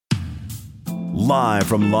Live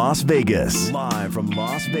from Las Vegas.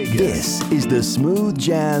 This is the Smooth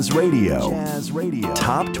Jazz Radio.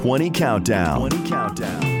 Top 20 Countdown.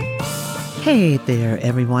 Hey there,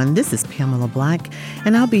 everyone. This is Pamela Black,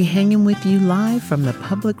 and I'll be hanging with you live from the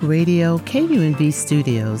Public Radio KUNV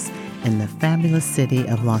studios in the fabulous city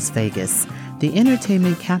of Las Vegas, the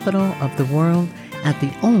entertainment capital of the world, at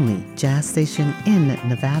the only jazz station in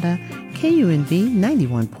Nevada, KUNV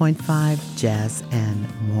 91.5 Jazz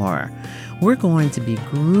and More. We're going to be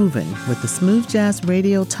grooving with the Smooth Jazz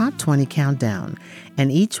Radio Top 20 Countdown,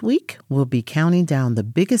 and each week we'll be counting down the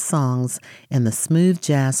biggest songs in the smooth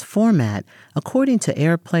jazz format according to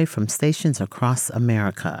airplay from stations across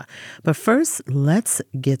America. But first, let's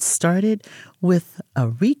get started with a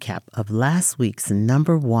recap of last week's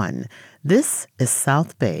number one. This is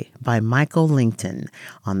South Bay by Michael Lington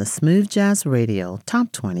on the Smooth Jazz Radio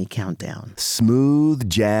Top 20 Countdown. Smooth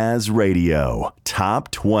Jazz Radio Top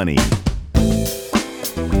 20.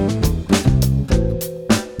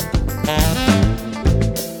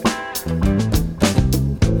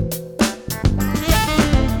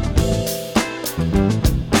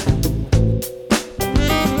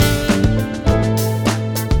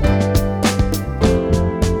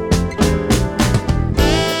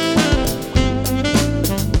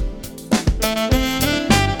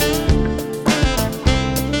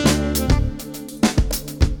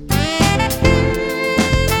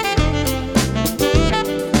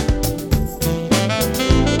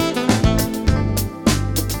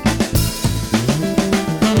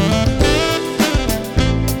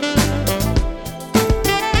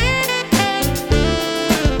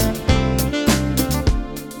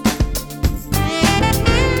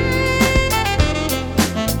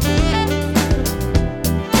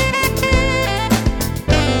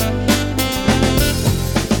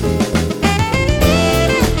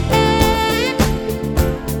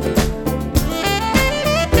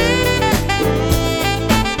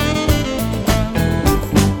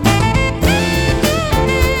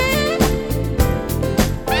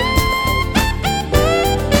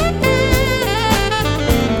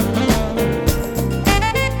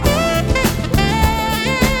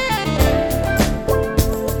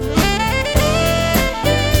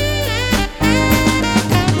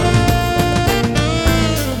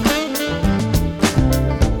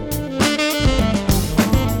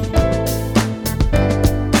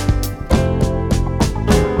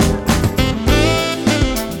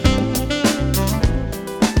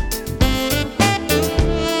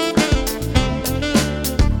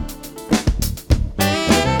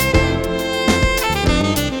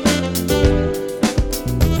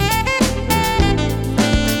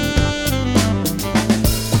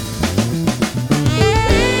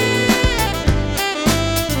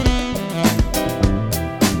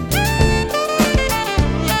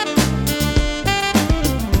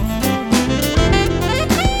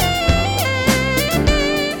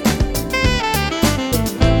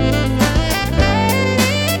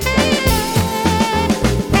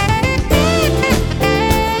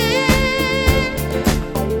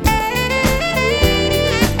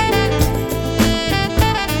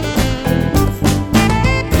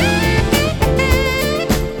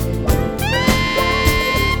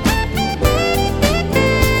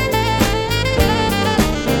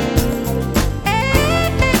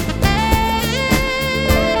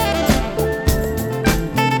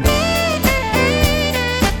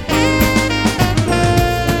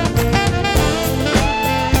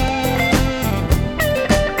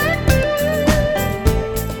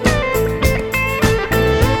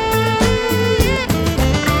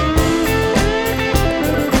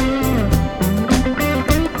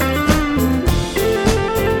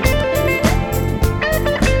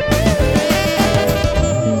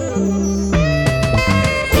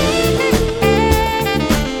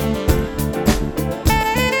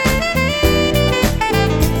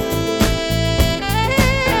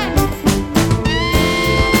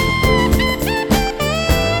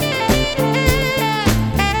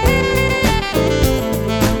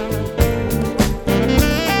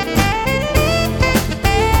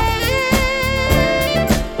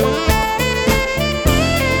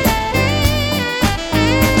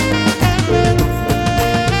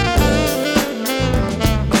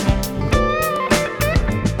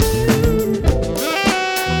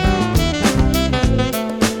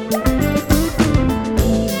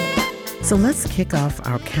 So let's kick off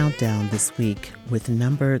our countdown this week with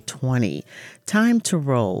number 20, Time to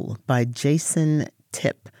Roll by Jason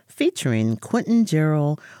Tipp, featuring Quentin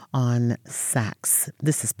Gerald on sax.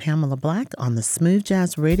 This is Pamela Black on the Smooth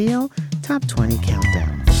Jazz Radio Top 20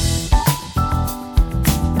 Countdown.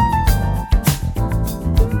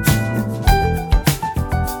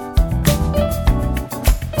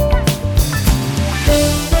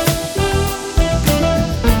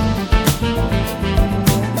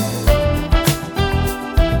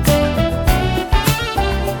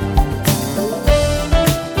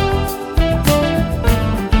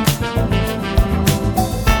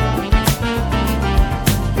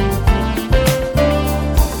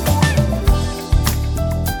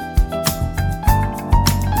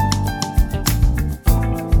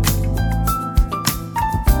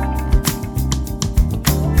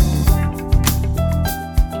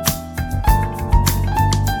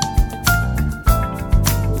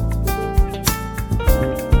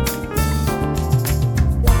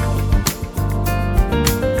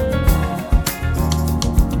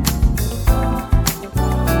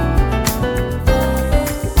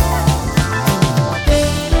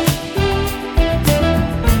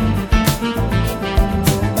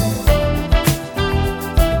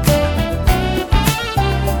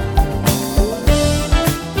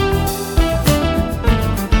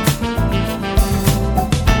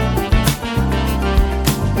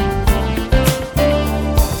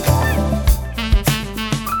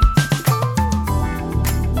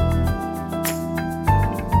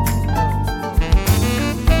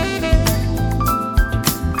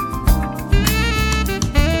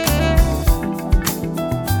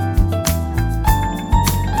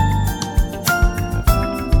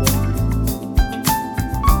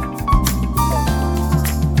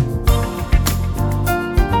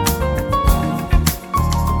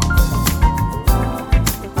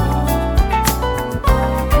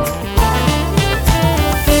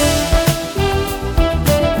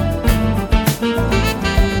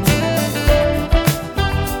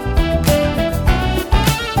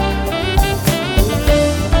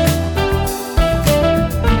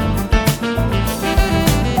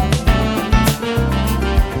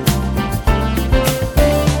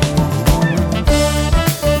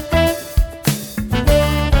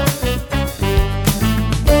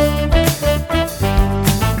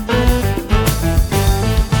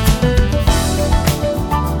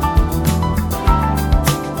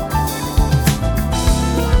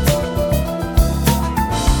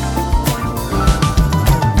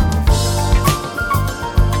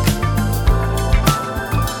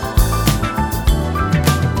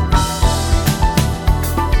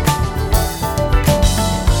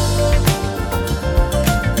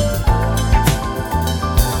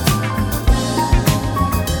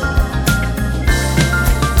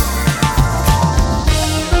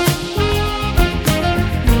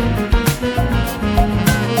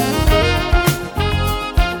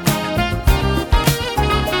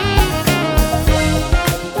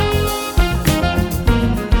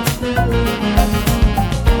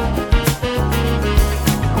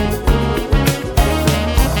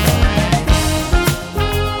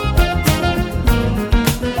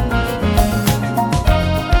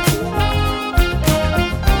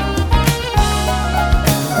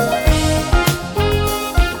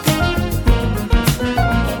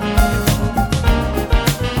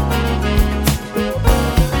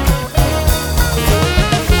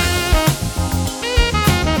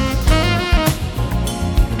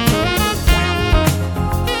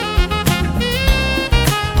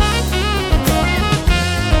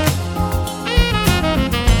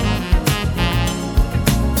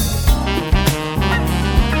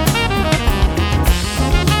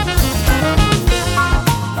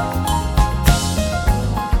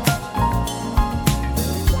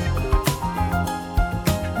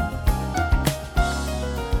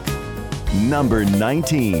 number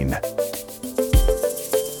 19.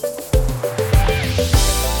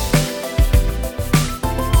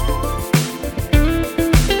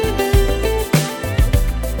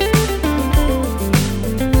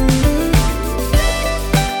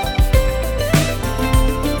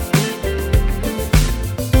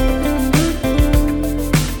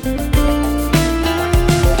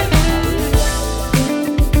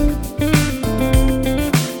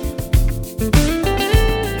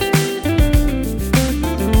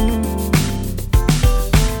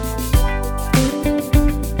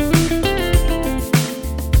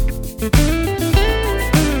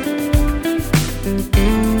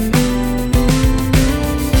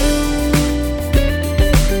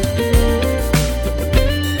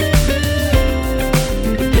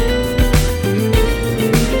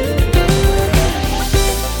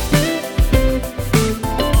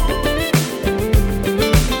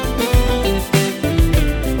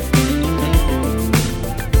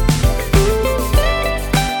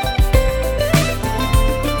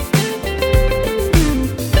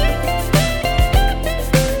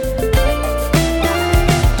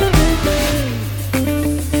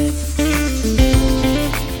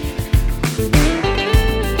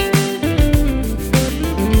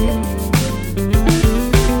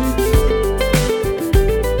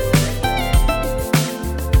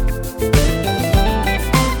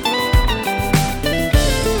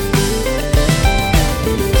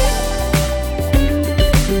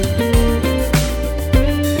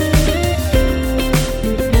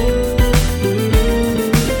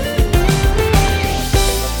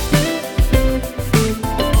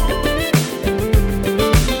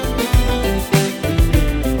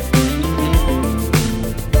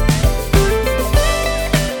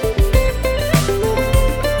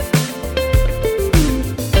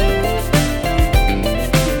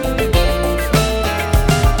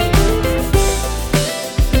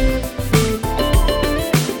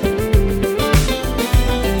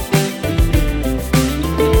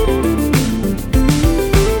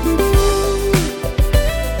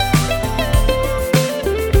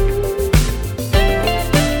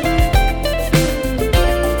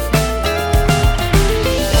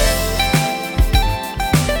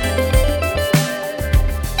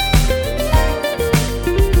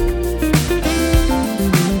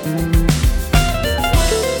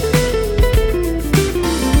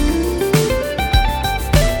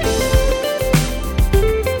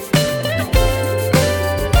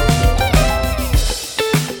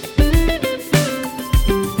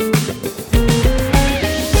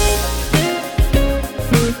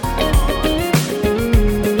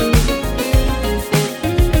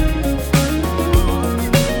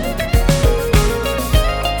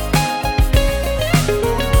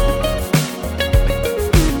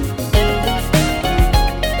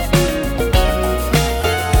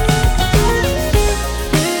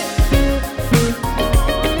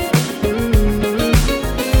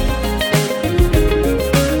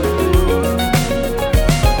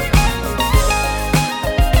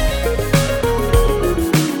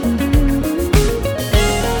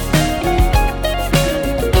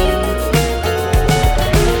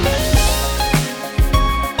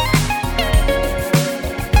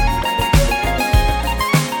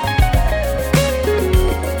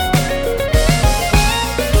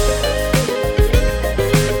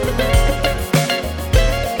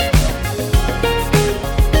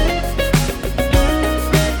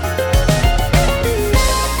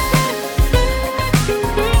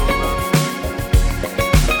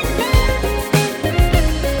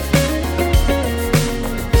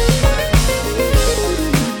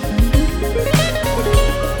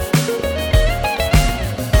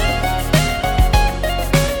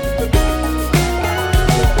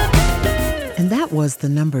 was the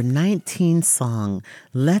number 19 song,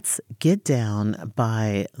 Let's Get Down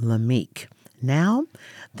by Lamique. Now,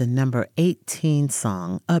 the number 18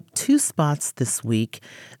 song, up 2 spots this week.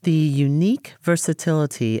 The unique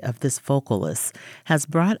versatility of this vocalist has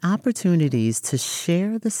brought opportunities to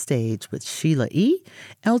share the stage with Sheila E.,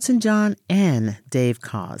 Elton John, and Dave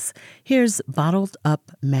Koz. Here's Bottled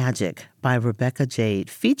Up Magic by Rebecca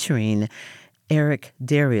Jade, featuring Eric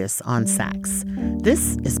Darius on sax.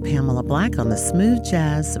 This is Pamela Black on the Smooth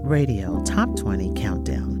Jazz Radio Top 20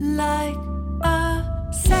 Countdown. Like a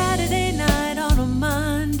Saturday night on a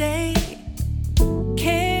Monday,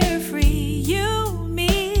 carefree, you,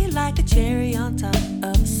 me, like a cherry on top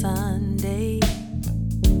of a sundae.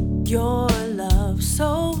 Your love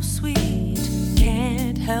so sweet,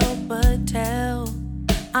 can't help but tell,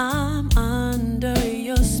 I'm under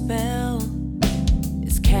your spell,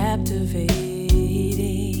 it's captivating.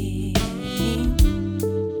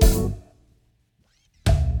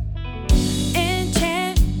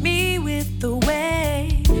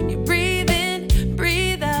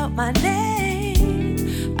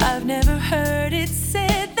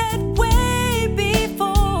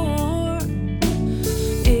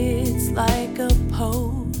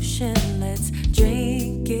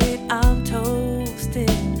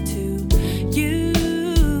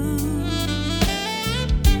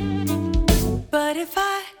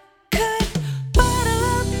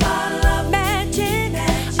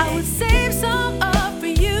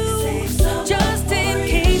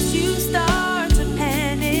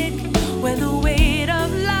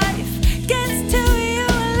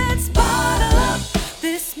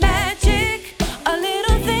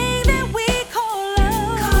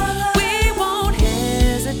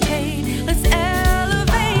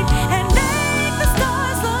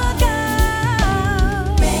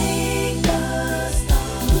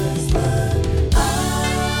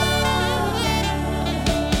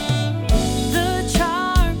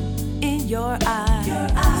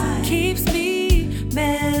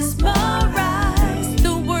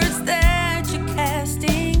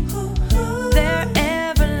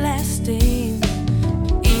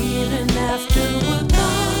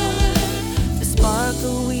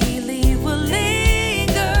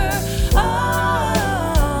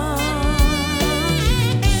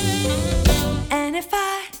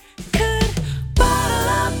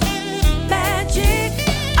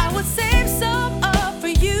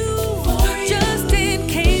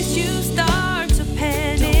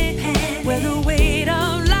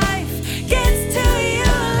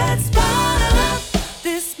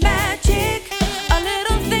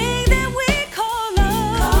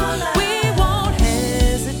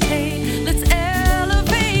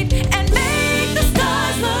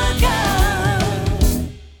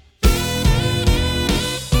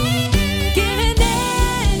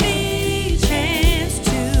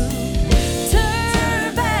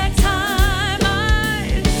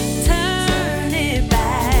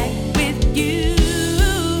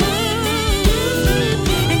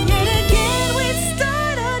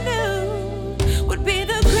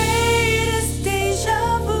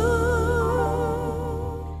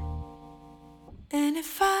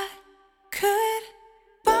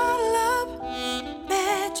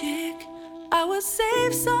 I will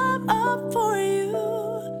save some up for you,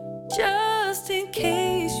 just in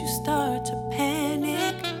case you start to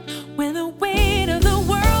panic when the weight of the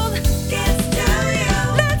world gets to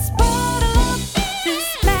you. Let's bottle up this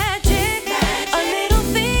magic, a little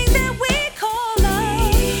thing that we call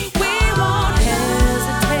love. We won't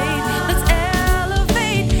hesitate, let's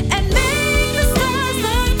elevate and make the stars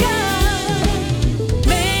look up.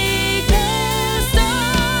 Make the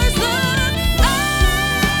stars look up.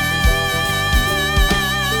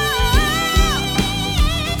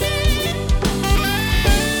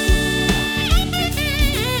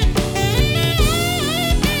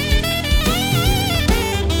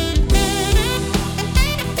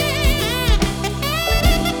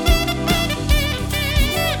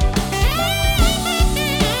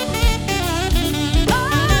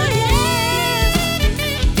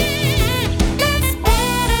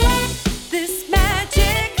 This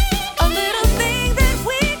magic, a little thing that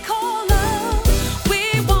we call love. We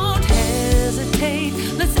won't hesitate,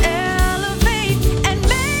 let's elevate and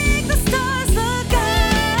make the stars look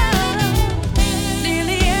up.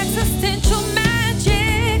 Nearly existential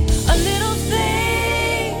magic, a little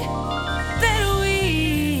thing that we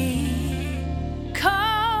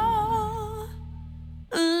call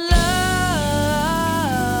love.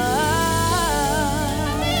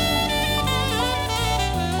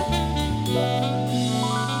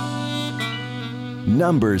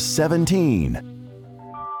 Number 17.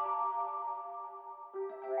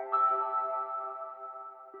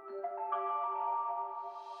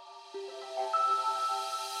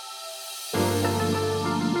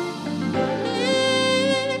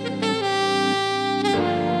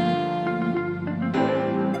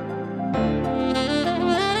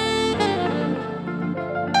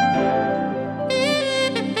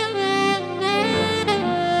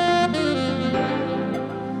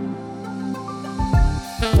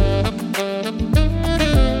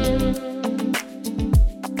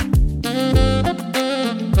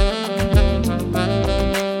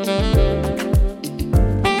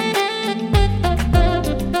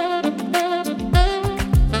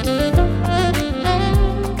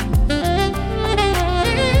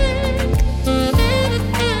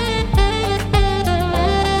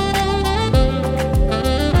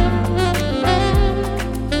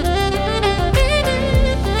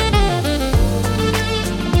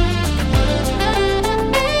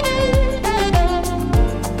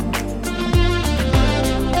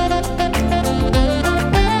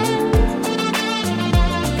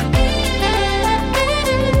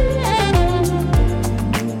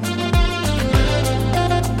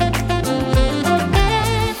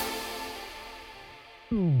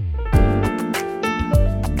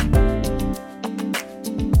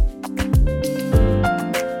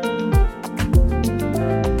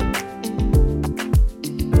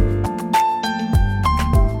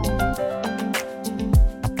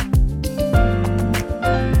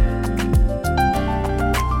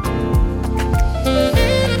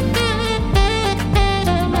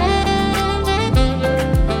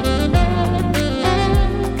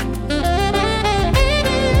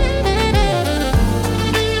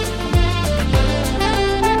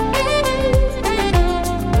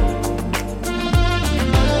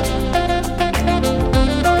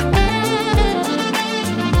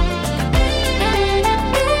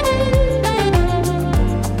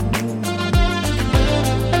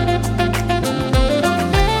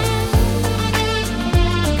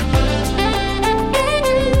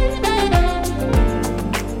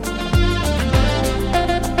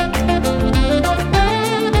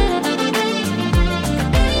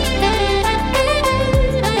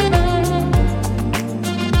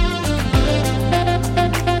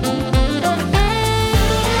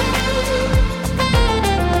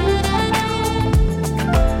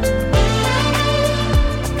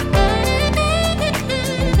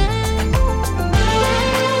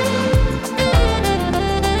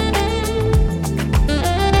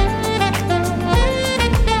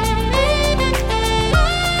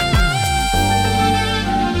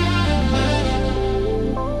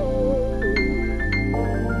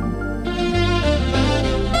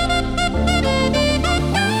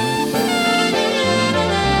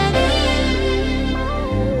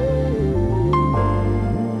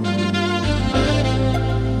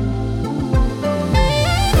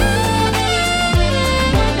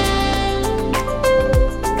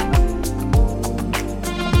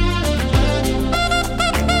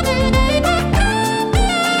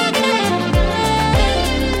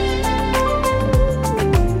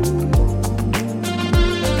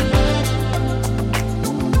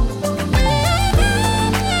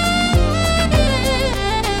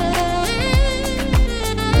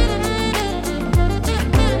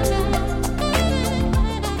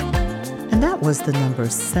 that was the number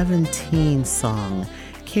 17 song,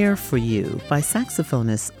 Care for You, by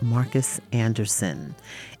saxophonist Marcus Anderson.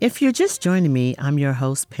 If you're just joining me, I'm your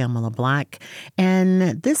host, Pamela Black,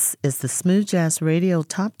 and this is the Smooth Jazz Radio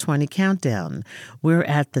Top 20 Countdown. We're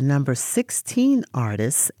at the number 16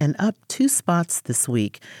 artist and up 2 spots this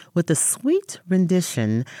week with a sweet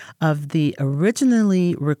rendition of the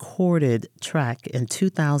originally recorded track in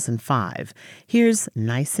 2005. Here's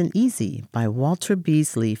Nice and Easy by Walter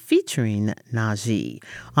Beasley featuring Najee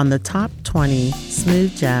on the Top 20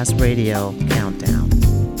 Smooth Jazz Radio Countdown.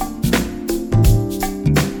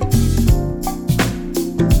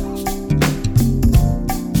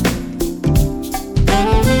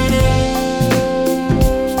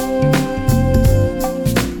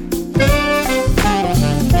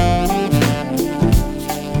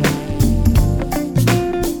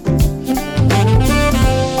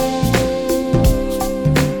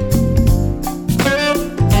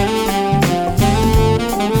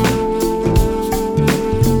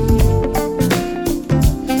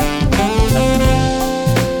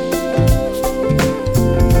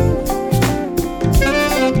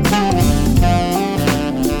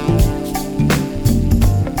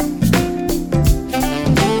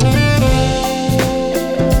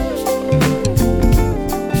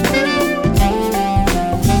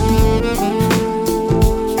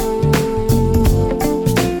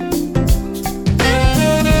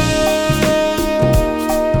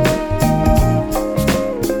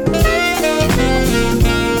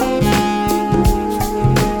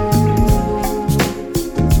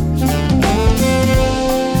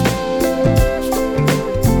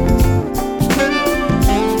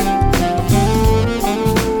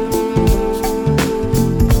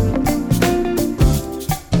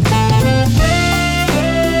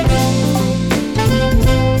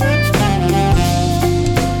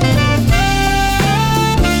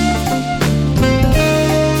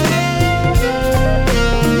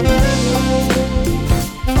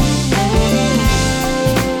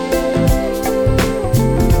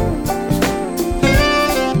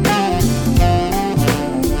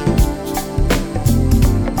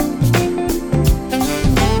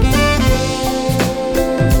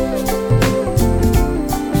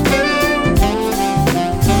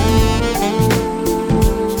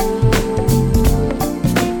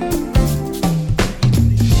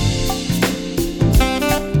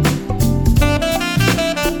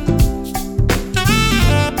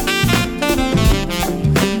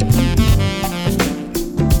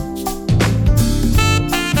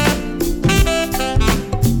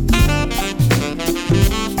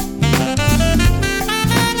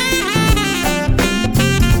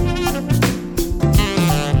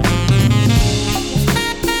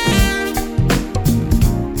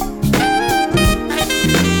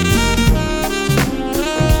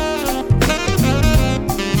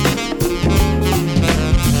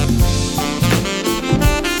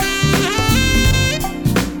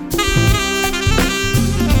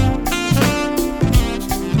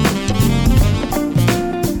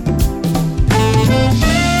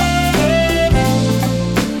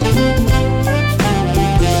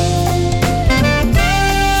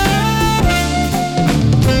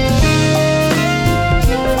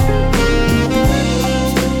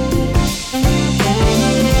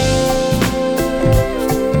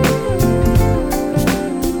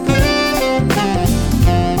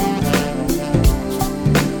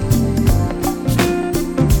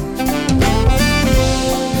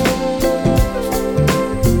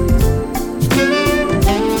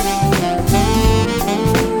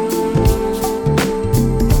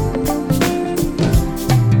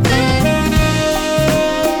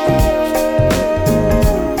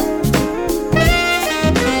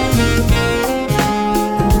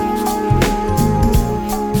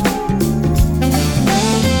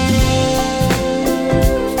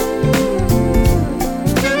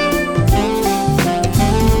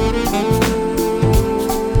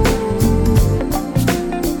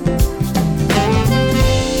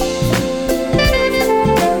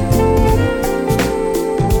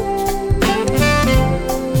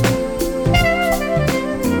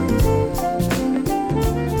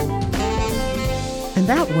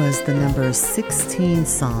 The number 16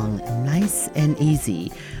 song, Nice and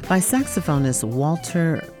Easy, by saxophonist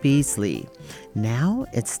Walter Beasley. Now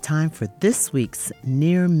it's time for this week's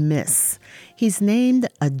Near Miss. He's named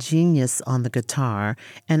a genius on the guitar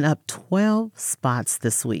and up 12 spots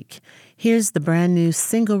this week. Here's the brand new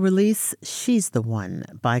single release, She's the One,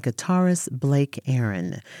 by guitarist Blake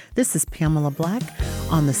Aaron. This is Pamela Black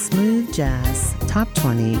on the Smooth Jazz Top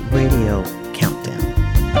 20 Radio Countdown.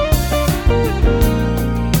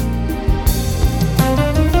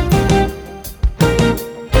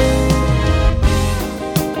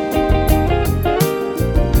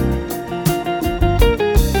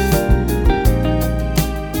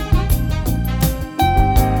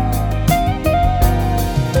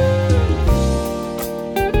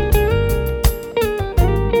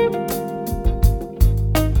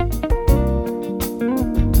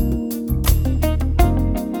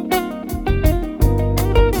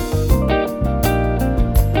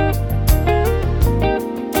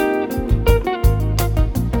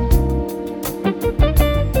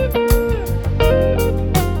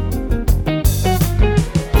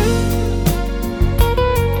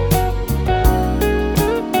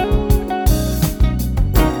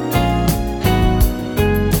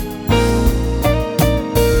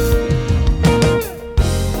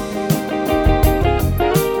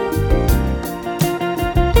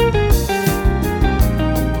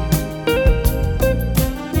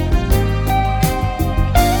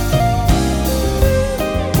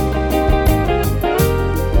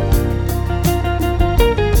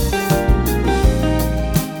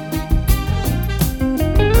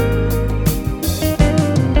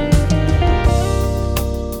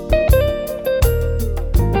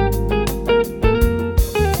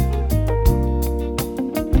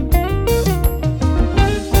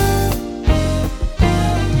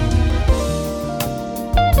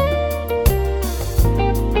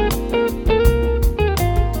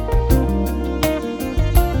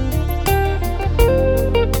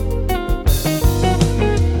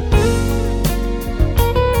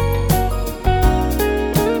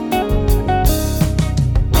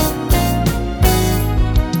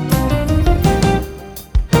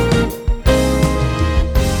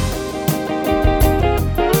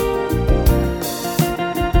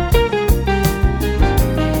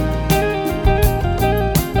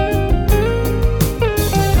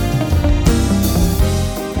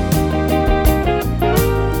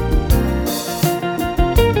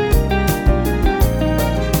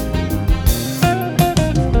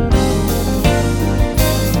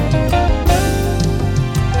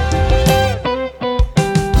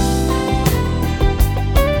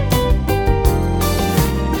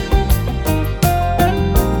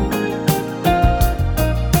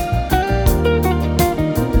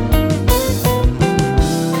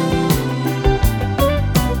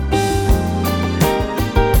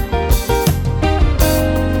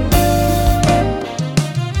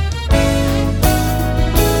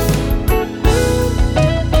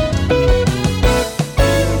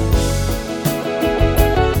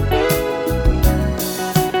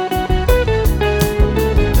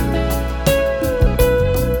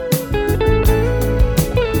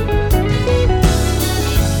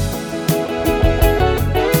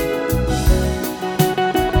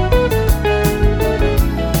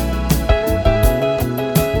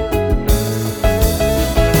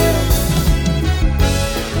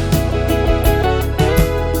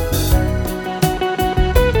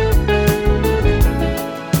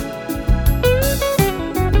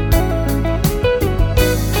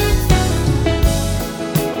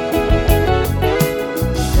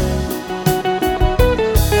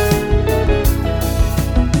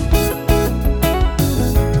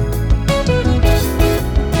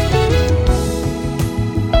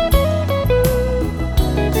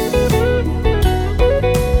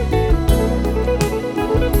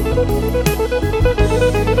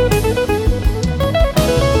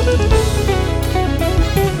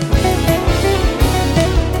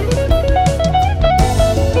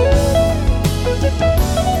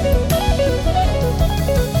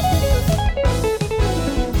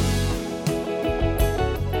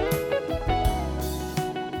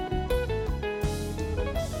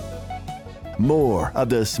 More of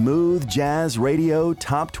the Smooth Jazz Radio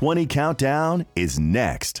Top 20 Countdown is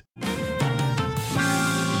next.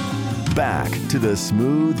 Back to the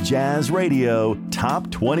Smooth Jazz Radio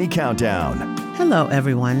Top 20 Countdown. Hello,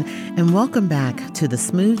 everyone, and welcome back to the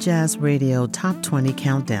Smooth Jazz Radio Top 20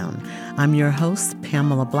 Countdown. I'm your host,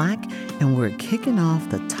 Pamela Black, and we're kicking off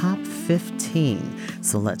the Top 15.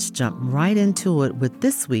 So let's jump right into it with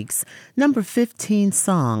this week's number 15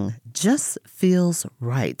 song, Just Feels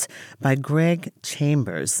Right, by Greg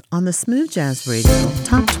Chambers on the Smooth Jazz Radio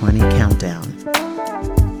Top 20 Countdown.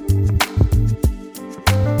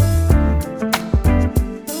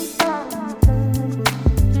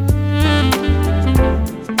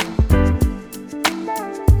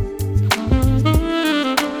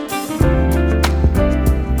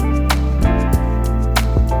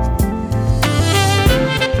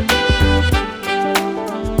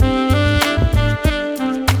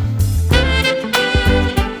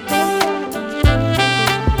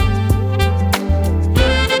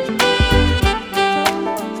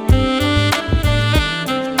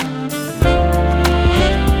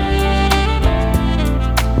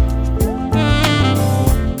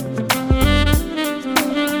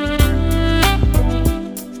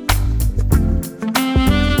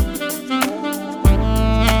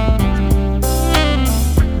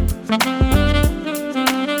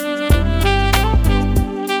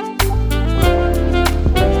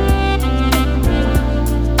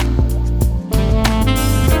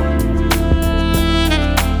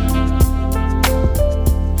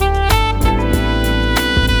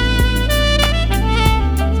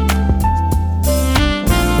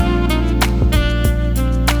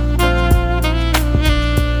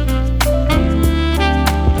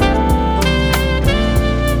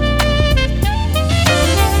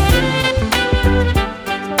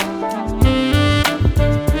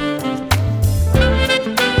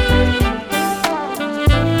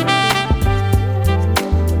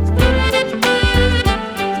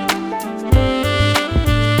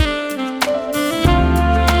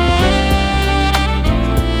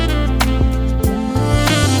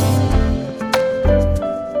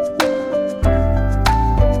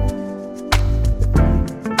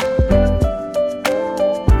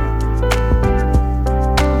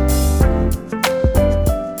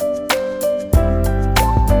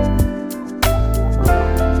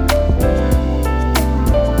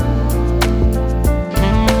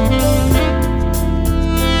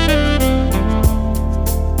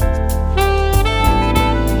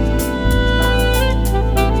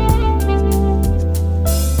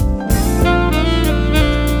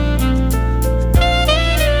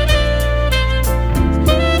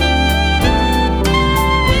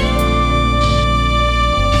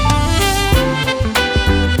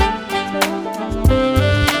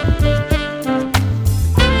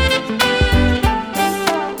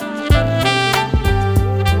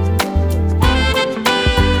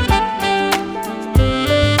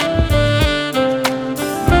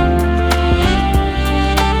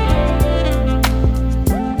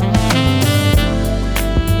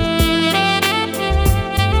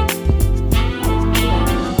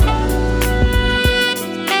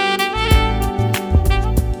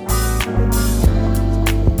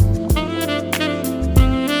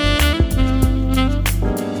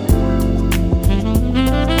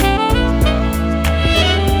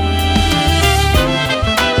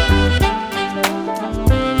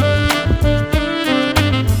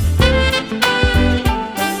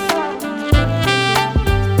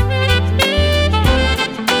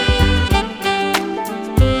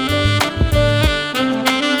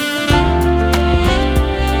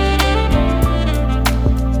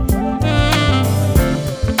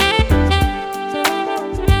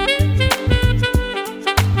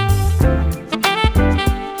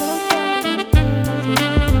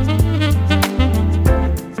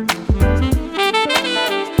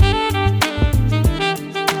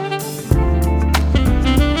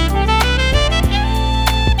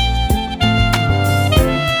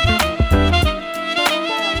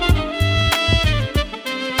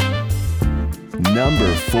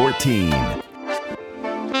 Number 14.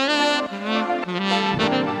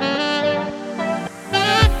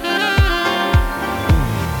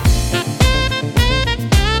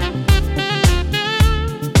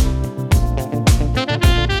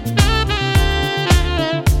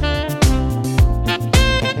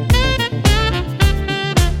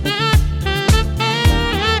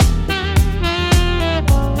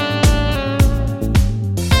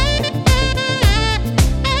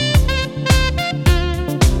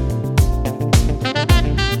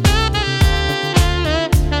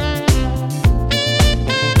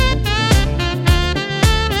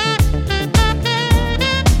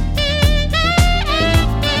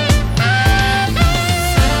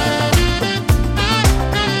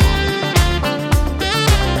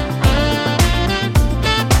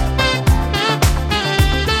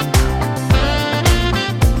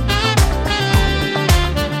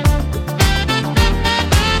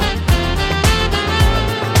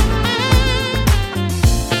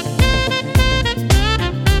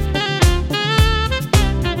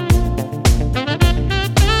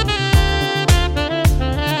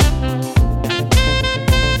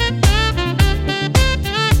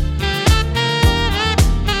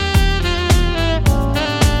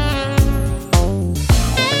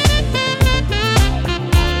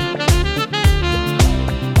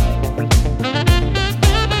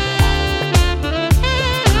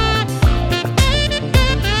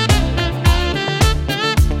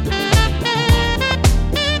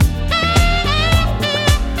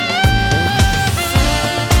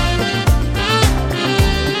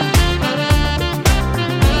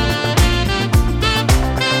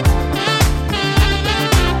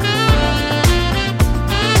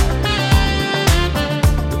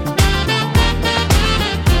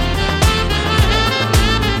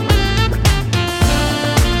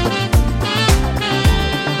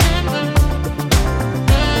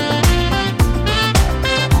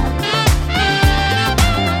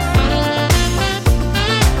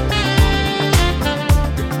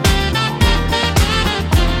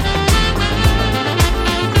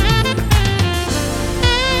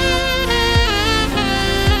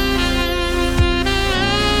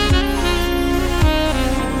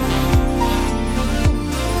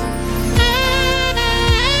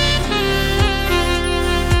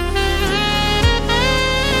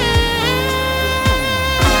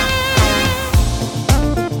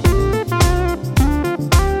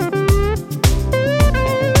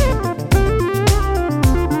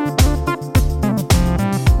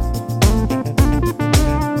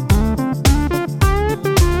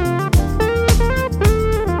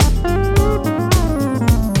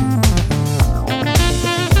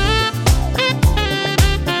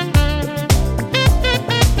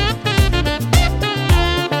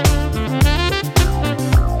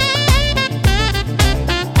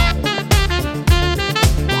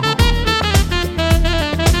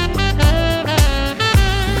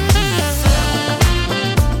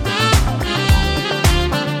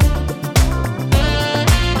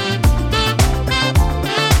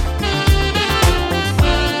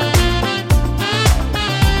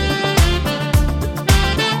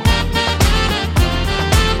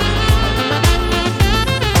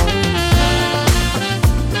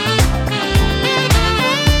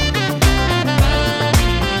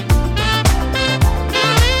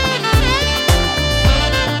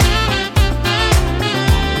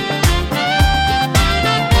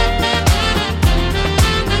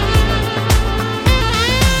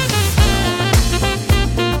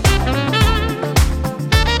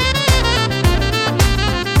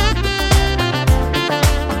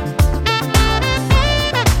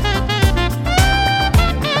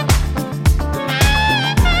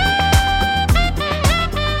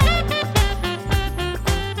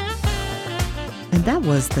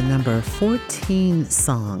 was the number 14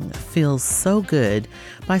 song, Feels So Good,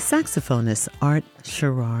 by saxophonist Art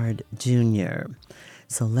Sherrard Jr.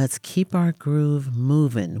 So let's keep our groove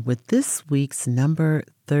moving with this week's number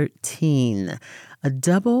 13, a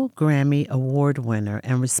double Grammy Award winner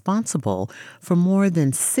and responsible for more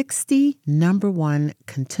than 60 #1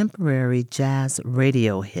 contemporary jazz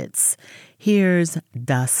radio hits. Here's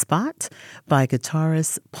Da Spot by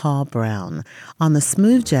guitarist Paul Brown on the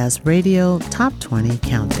Smooth Jazz Radio Top 20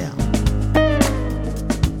 Countdown.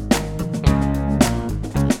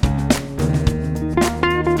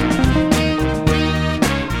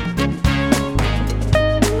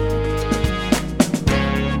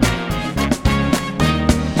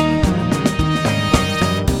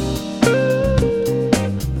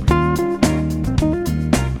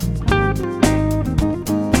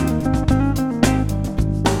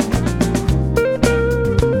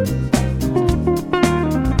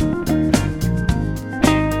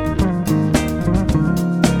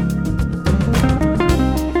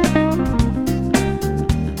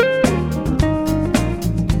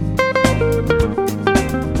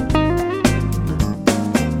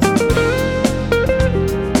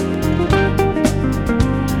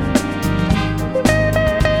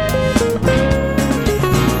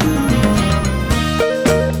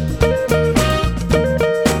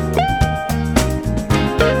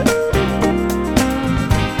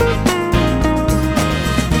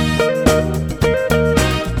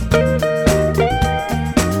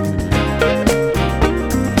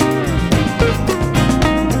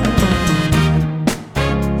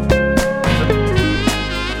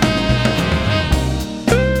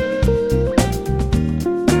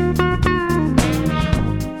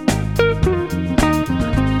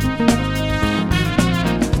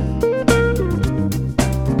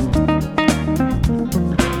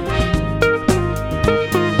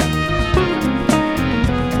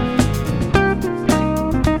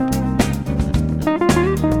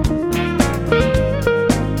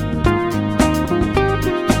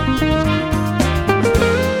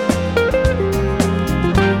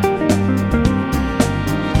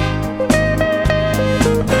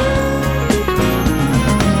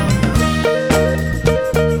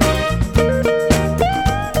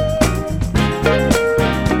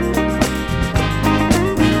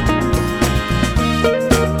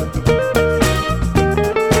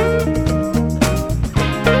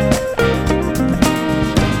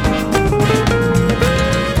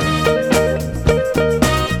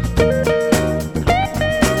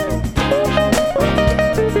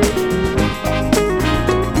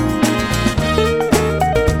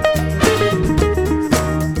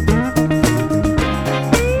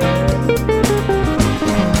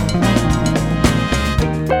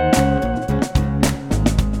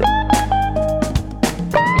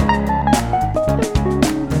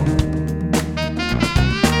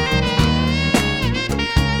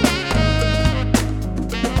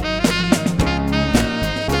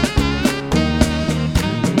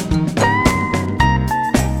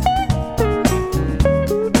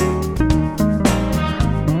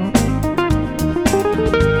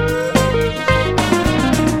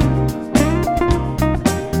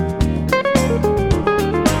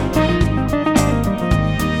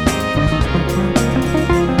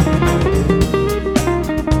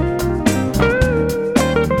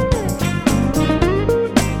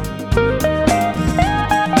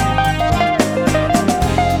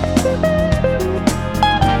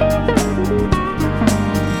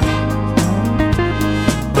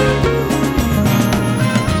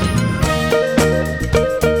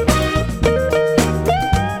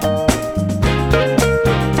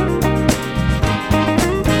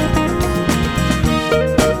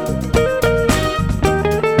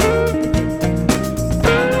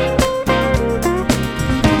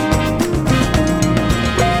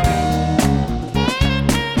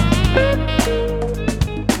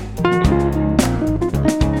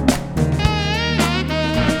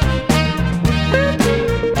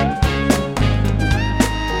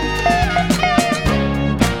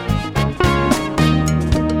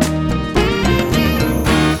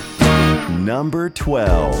 Number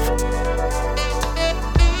 12.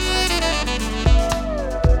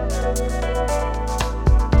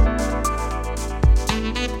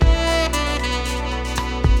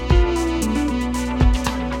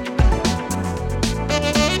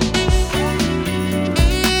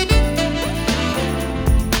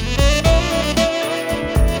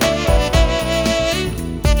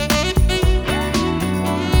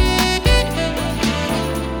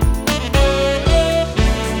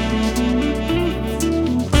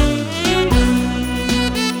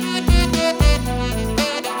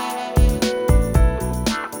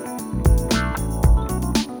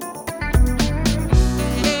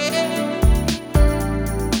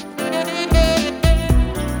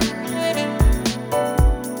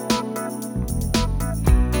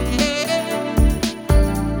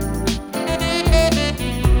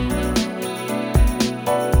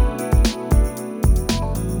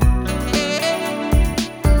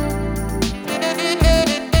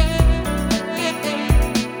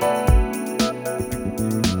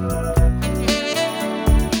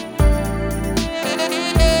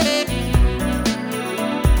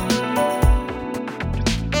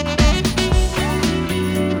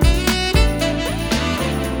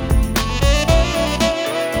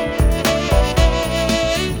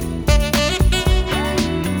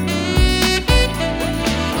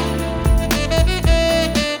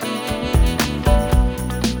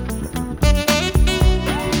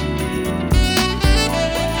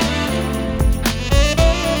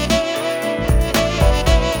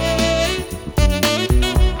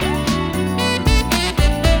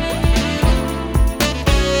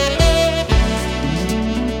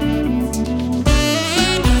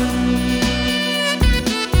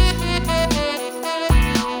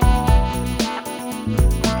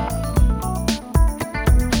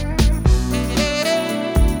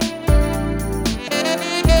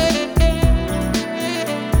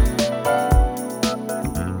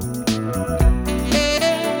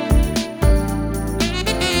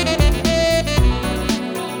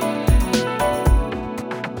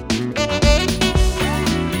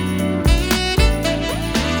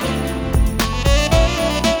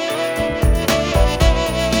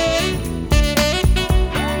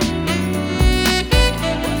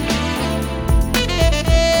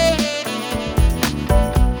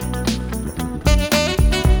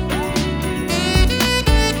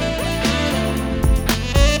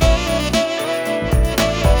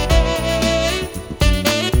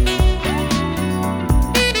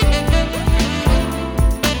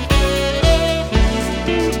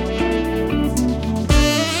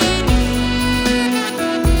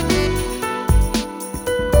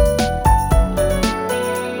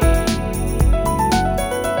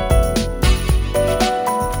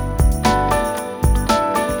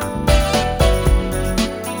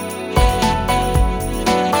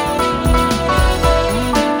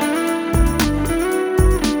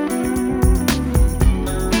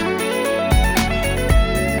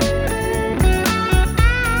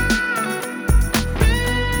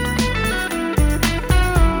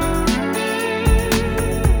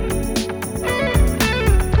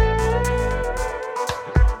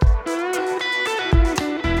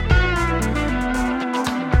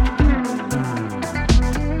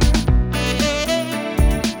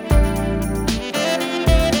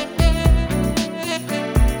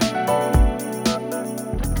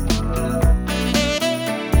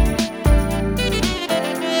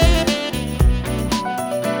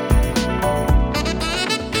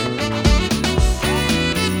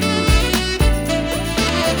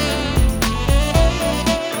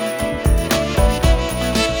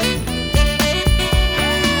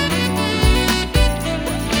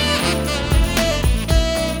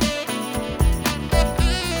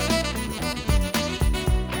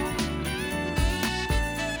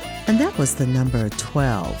 And that was the number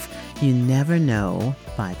 12, You Never Know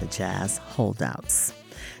by the Jazz Holdouts.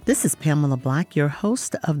 This is Pamela Black, your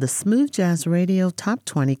host of the Smooth Jazz Radio Top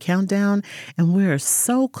 20 Countdown, and we're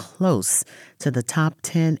so close to the Top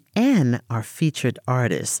 10 and our featured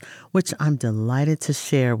artists, which I'm delighted to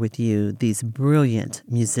share with you, these brilliant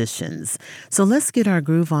musicians. So let's get our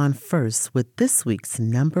groove on first with this week's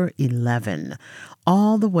number 11,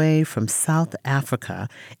 all the way from South Africa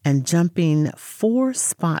and jumping 4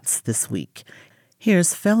 spots this week.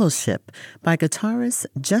 Here's Fellowship by guitarist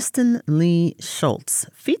Justin Lee Schultz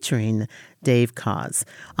featuring Dave Koz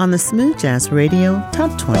on the Smooth Jazz Radio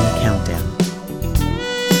Top 20 Countdown.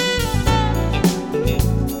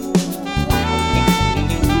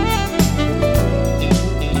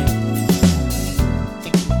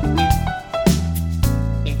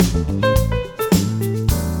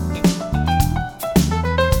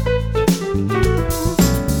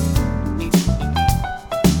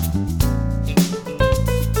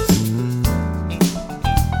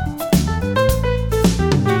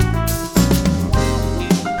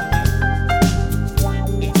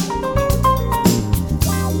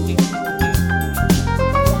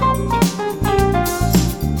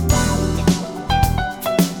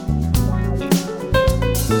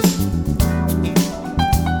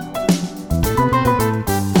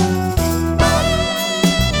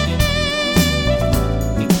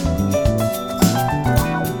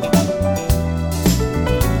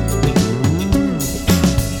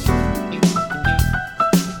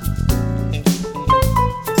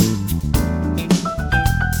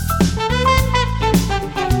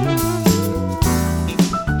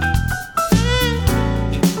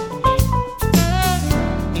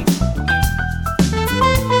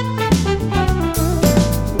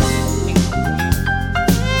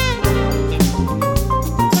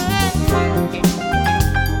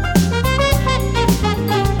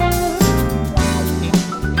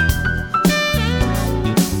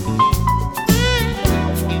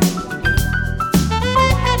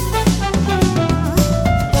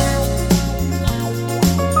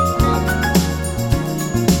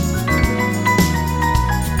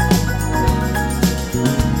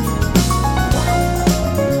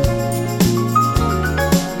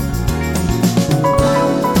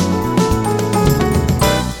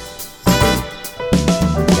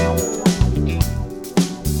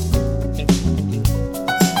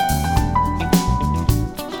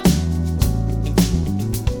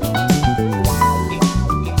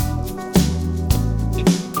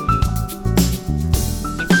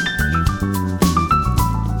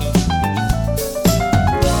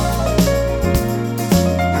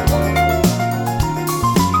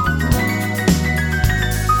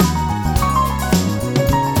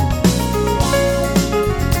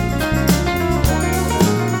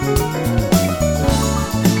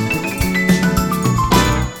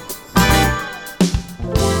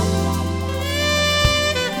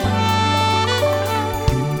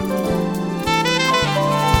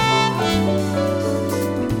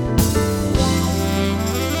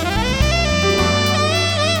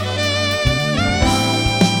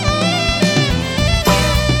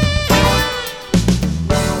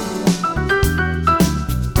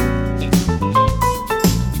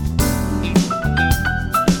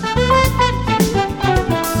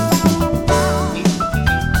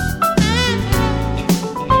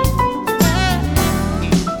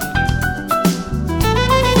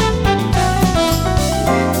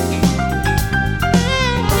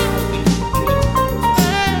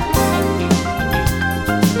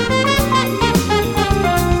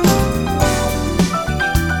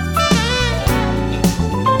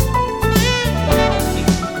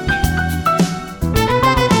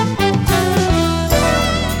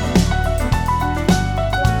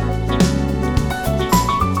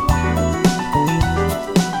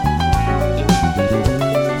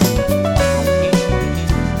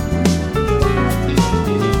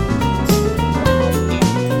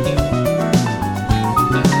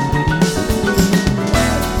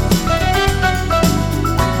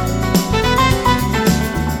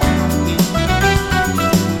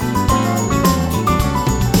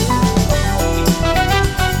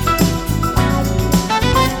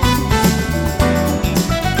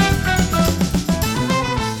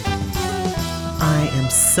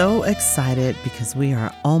 so excited because we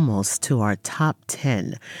are almost to our top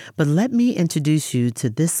 10. But let me introduce you to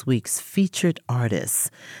this week's featured artist.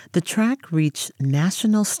 The track reached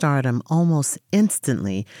national stardom almost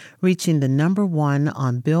instantly, reaching the number 1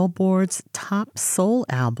 on Billboard's Top Soul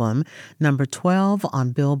album, number 12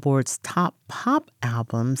 on Billboard's Top Pop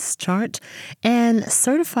Albums chart and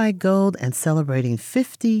certified gold and celebrating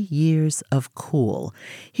 50 years of cool.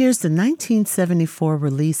 Here's the 1974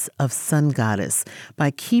 release of Sun Goddess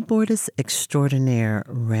by keyboardist extraordinaire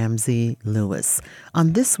Ramsey Lewis.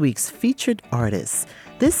 On this week's featured artist,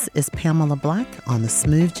 this is Pamela Black on the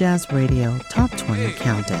Smooth Jazz Radio Top 20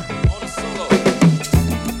 Countdown.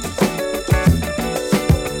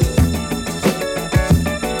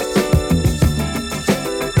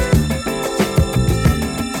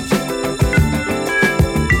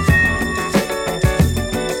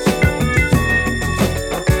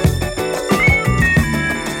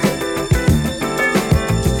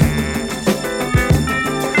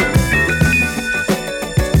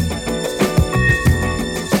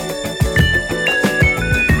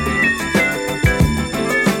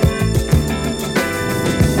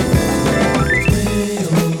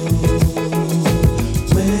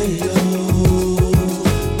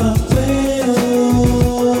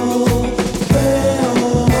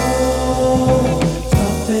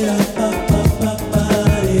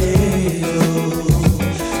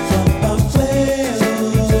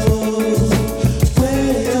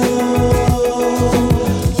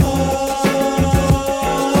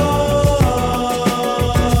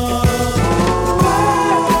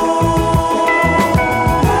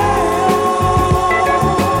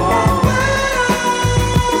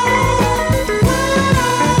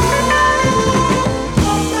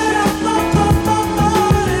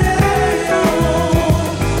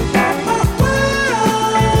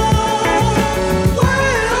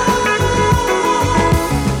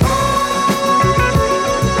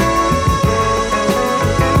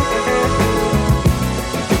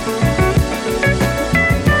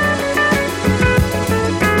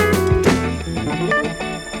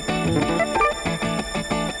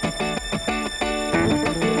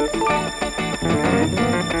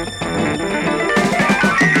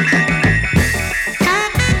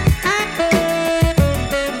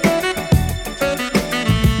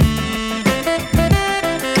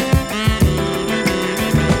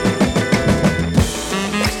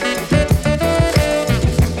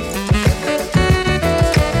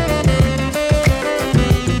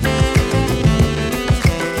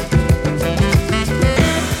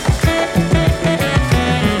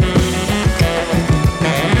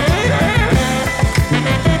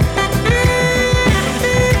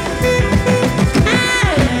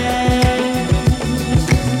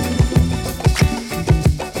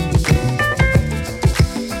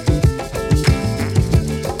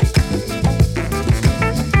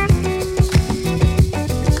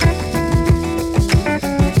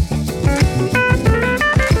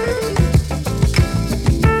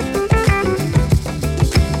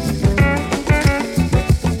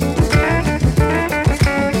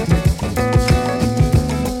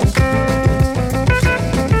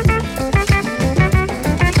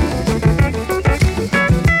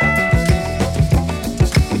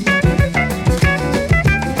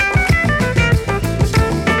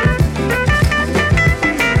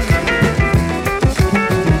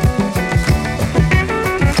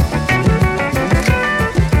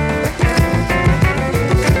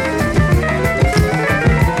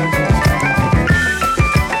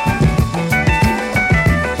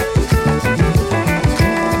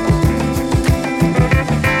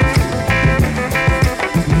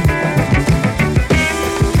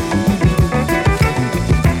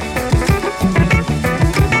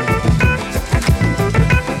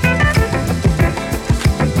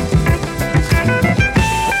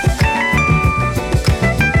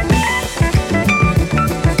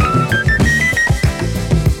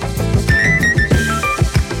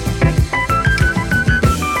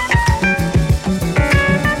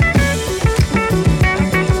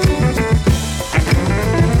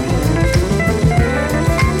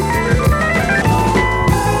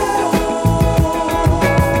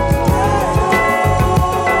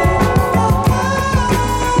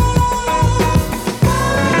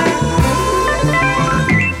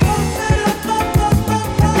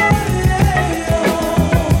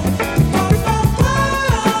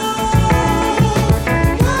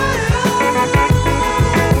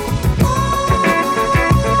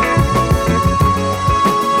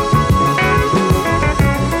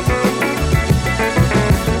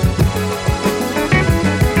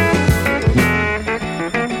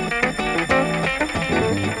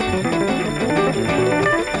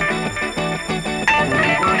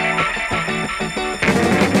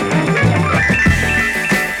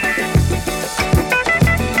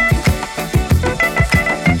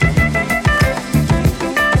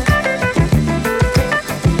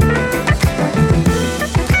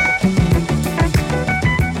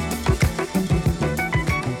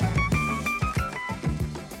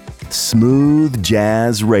 Smooth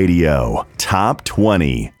Jazz Radio Top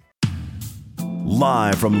 20.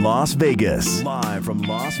 Live from Las Vegas.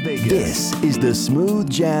 This is the Smooth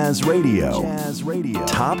Jazz Radio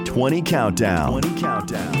Top 20 Countdown.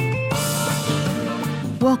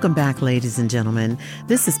 Welcome back, ladies and gentlemen.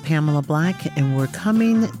 This is Pamela Black, and we're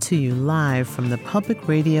coming to you live from the Public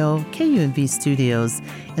Radio KUNV studios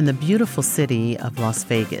in the beautiful city of Las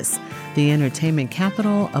Vegas, the entertainment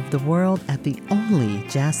capital of the world at the only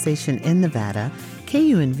jazz station in Nevada,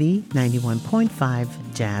 KUNV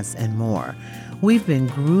 91.5 Jazz and More. We've been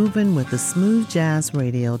grooving with the Smooth Jazz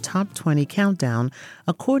Radio Top 20 Countdown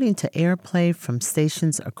according to airplay from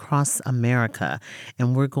stations across America.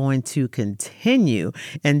 And we're going to continue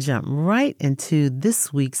and jump right into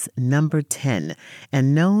this week's number 10.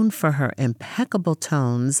 And known for her impeccable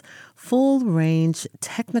tones, full-range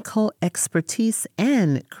technical expertise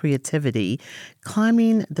and creativity,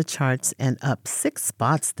 climbing the charts and up 6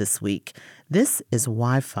 spots this week. This is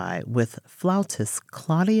Wi-Fi with flautist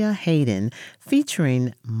Claudia Hayden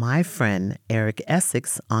featuring my friend Eric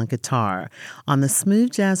Essex on guitar on the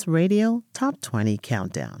Smooth Jazz Radio Top 20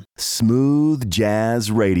 Countdown. Smooth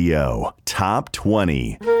Jazz Radio Top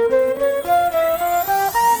 20.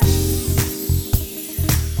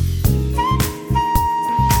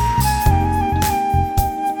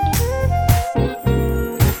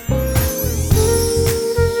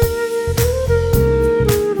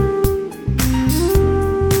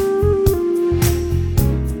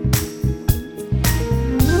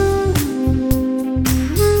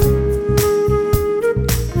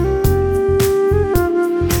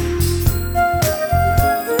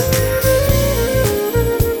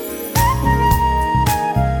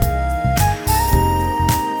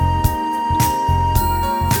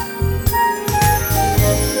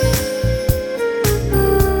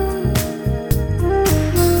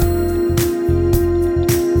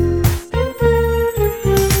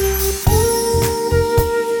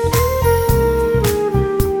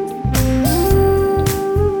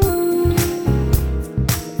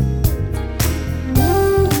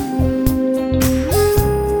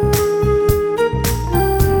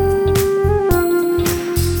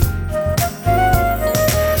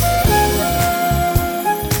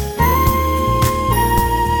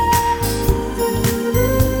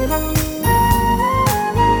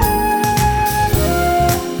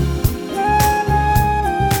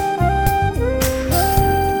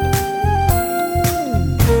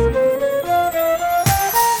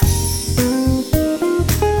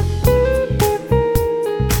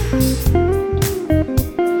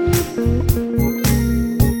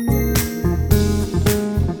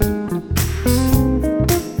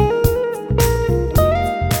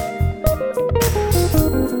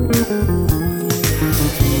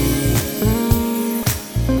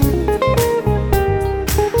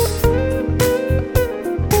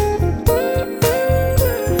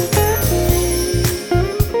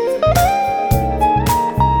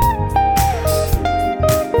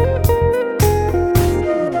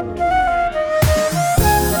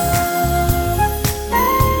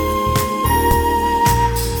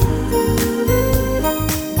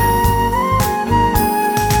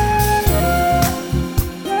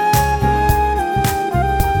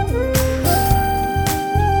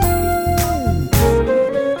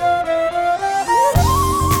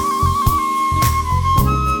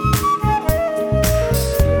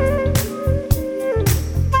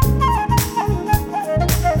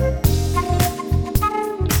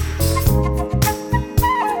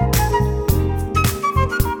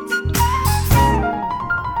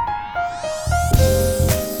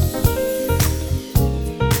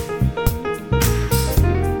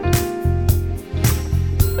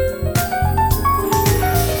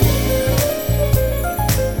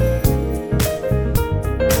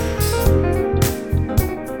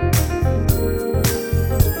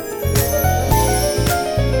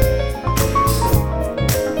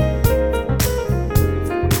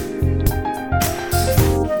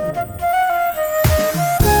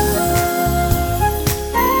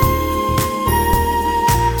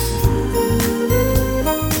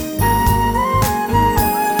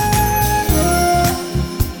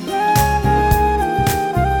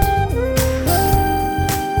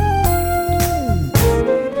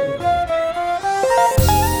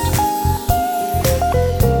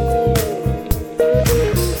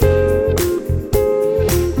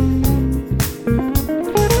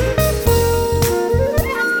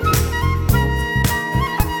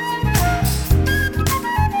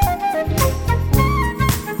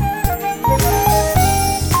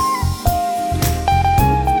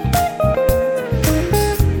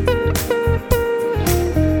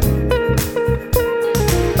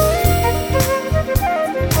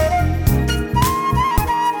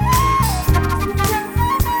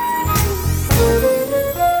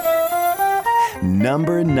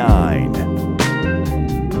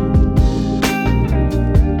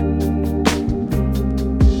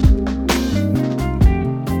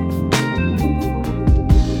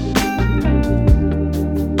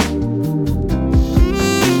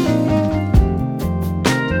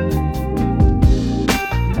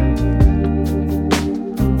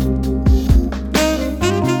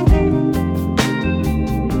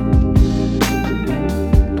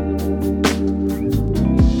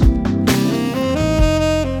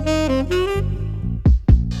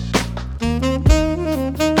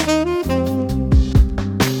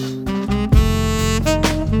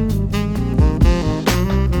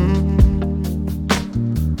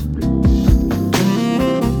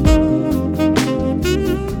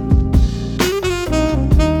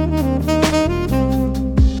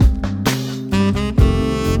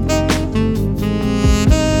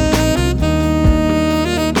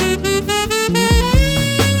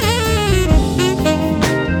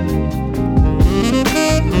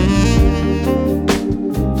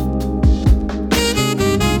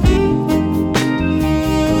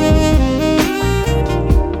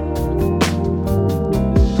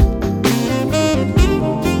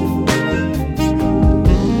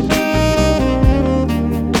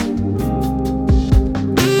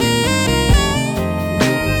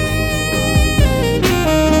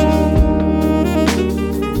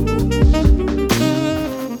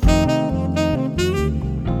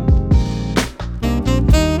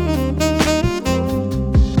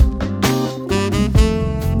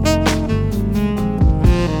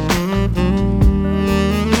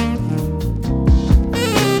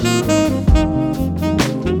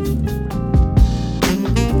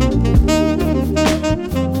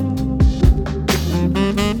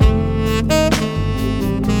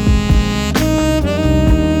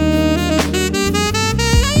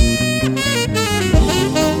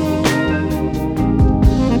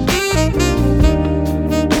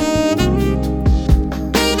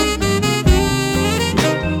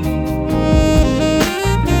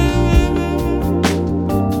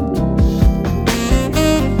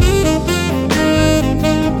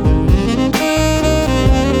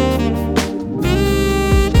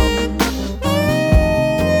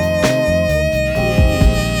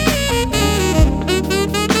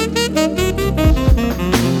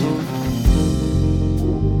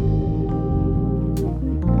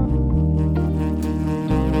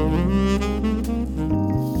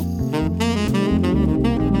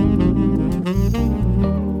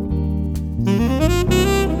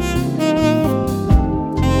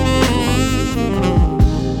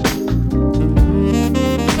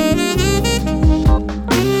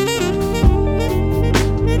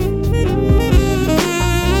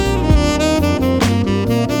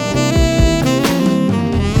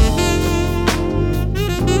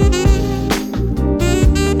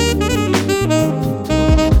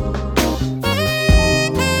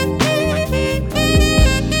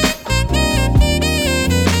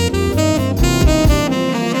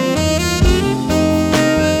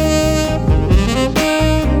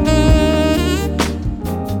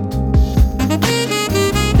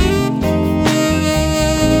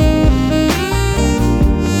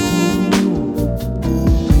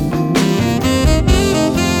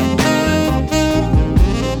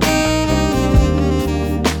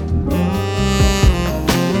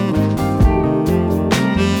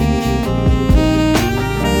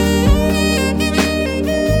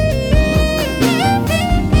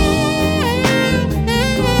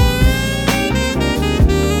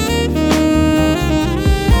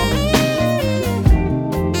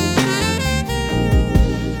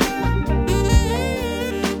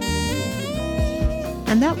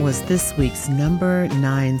 And that was this week's number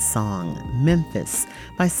 9 song, Memphis,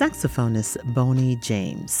 by saxophonist Boney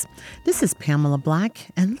James. This is Pamela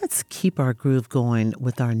Black, and let's keep our groove going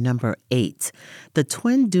with our number 8. The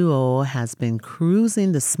twin duo has been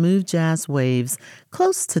cruising the smooth jazz waves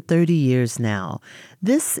close to 30 years now.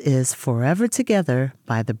 This is Forever Together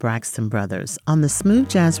by the Braxton Brothers on the Smooth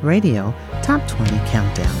Jazz Radio Top 20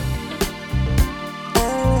 Countdown.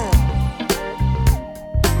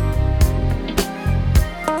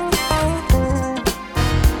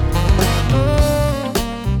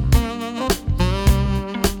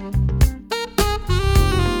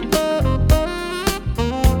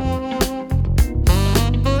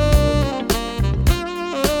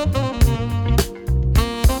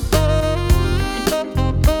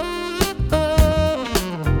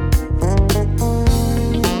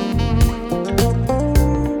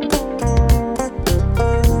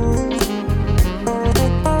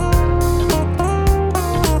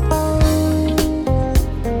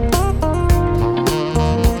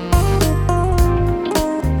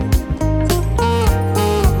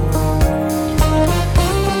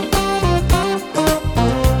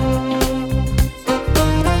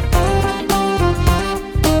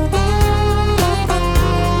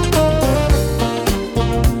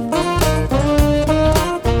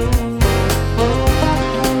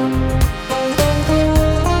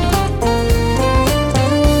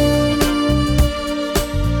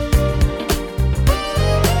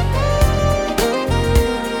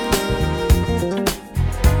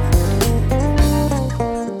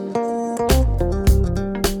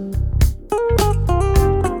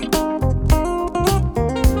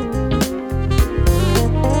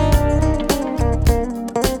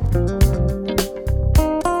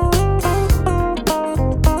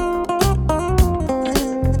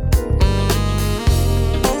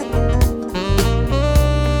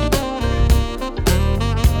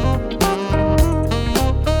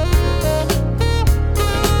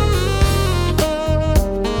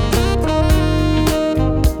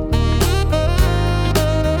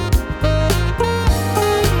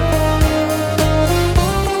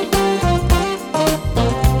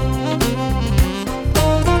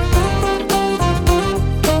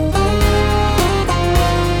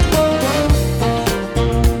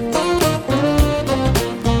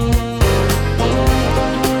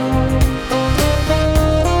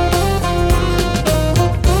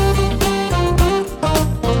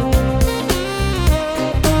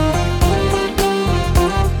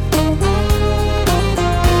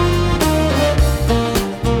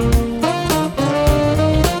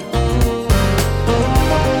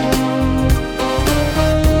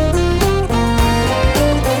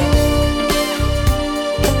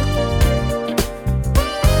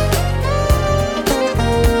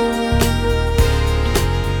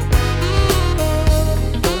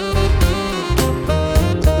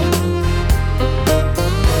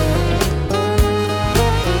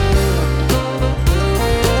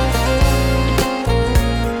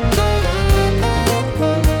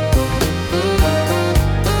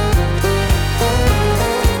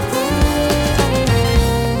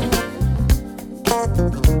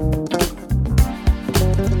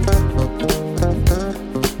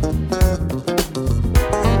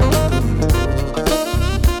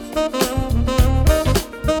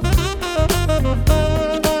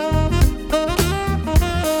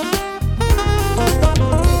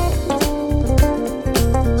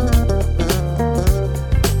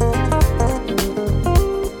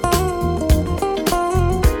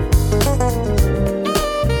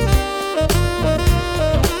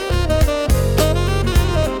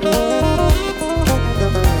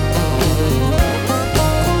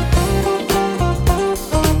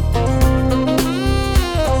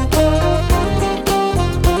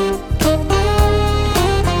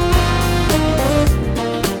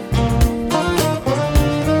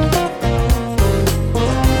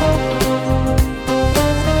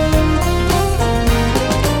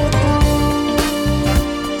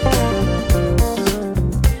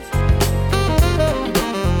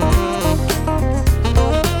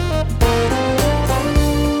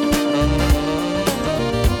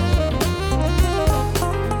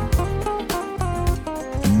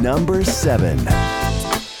 Number 7.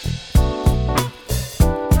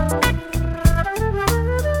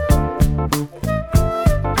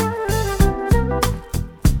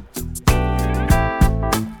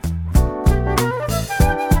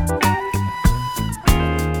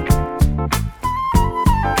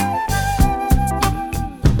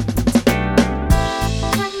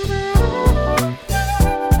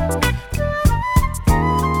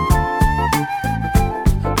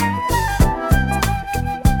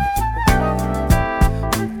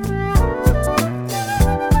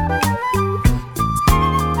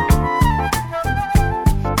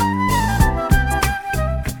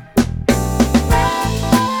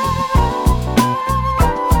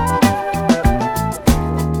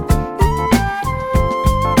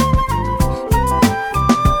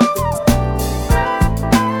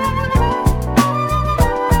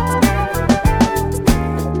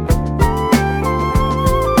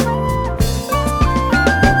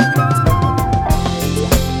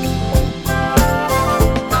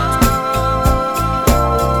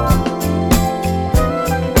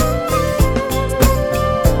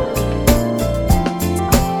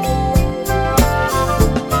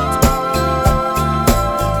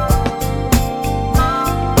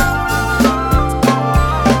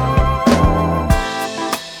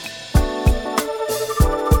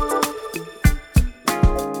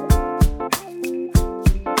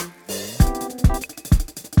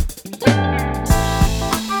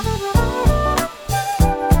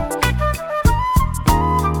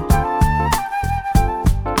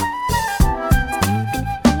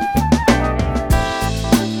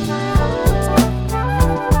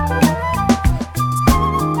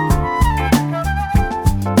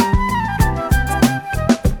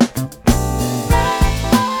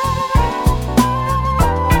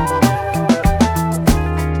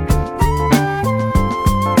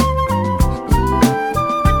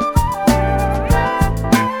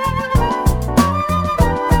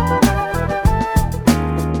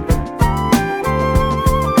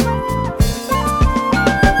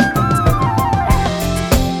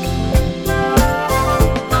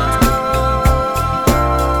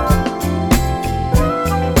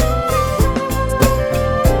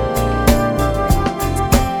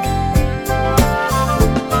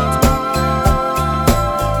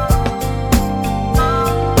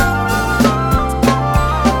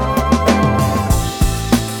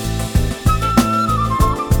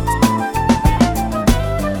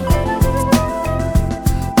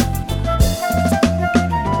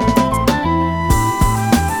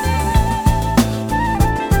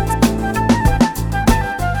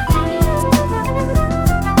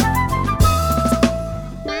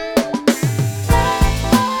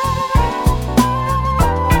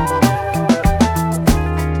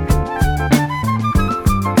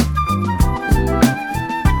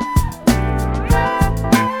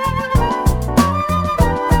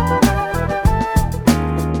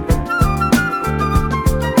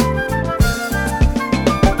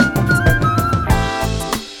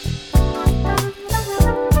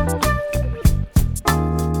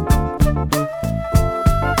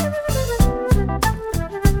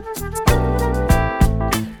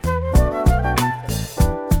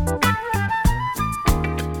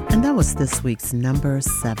 this week's number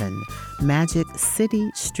 7, Magic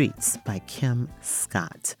City Streets by Kim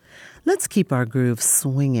Scott. Let's keep our groove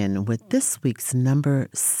swinging with this week's number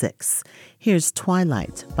 6. Here's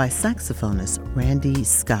Twilight by saxophonist Randy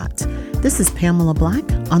Scott. This is Pamela Black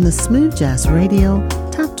on the Smooth Jazz Radio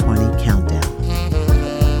Top 20 Countdown.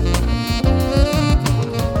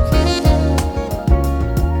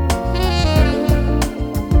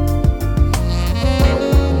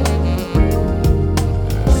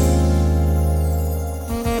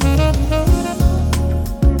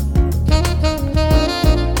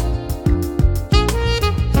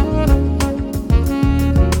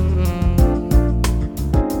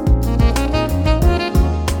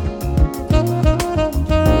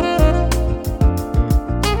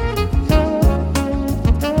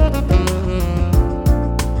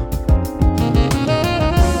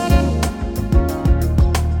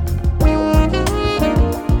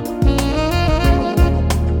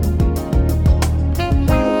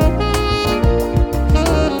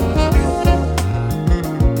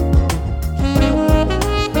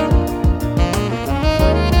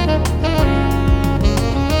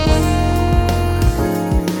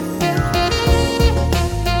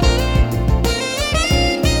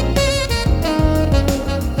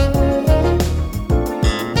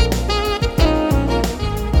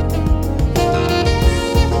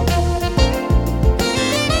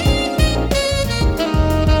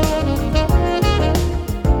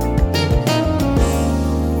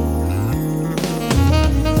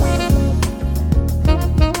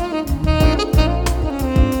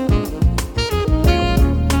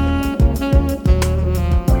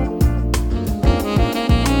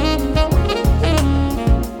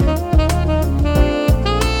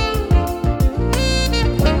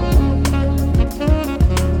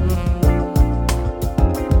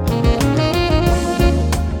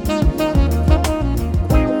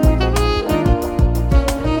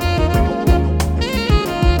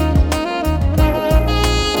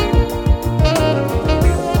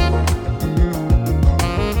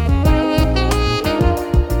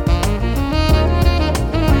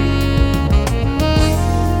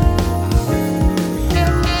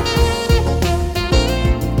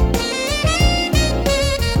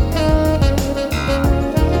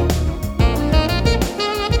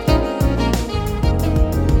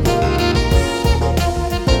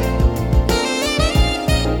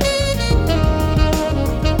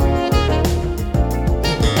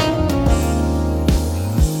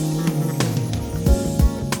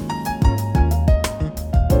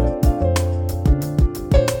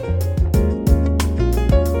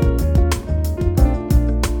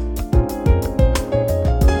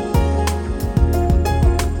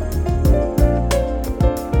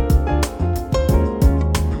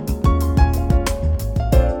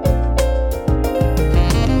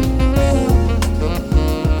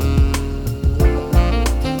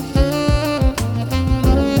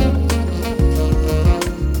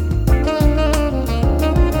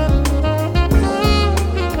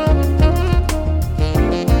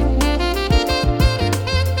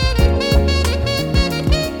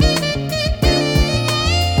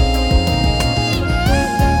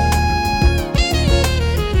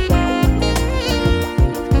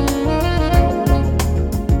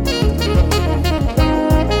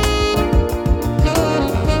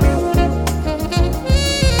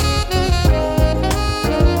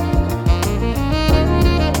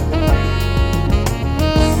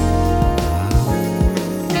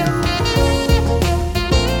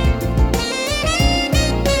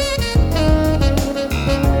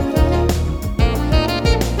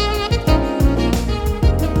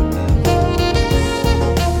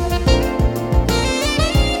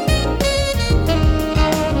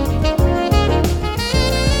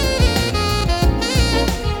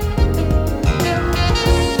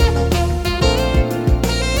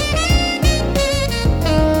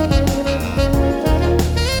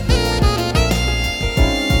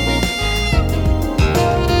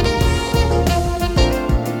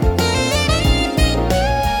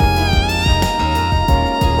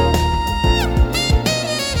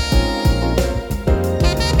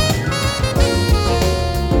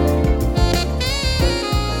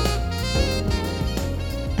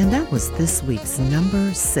 was this week's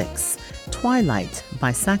number 6, Twilight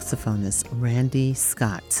by saxophonist Randy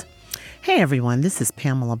Scott. Hey everyone, this is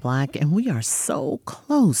Pamela Black, and we are so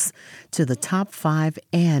close to the top 5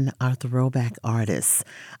 and our throwback artists.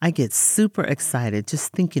 I get super excited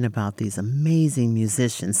just thinking about these amazing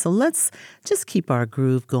musicians. So let's just keep our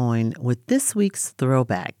groove going with this week's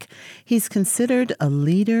throwback. He's considered a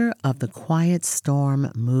leader of the Quiet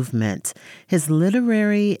Storm movement. His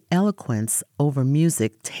literary eloquence over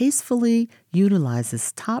music tastefully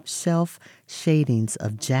utilizes top-shelf shadings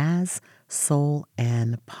of jazz, soul,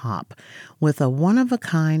 and pop. With a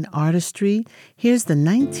one-of-a-kind artistry, here's the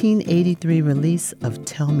 1983 release of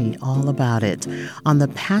Tell Me All About It on the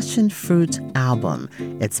Passion Fruit album.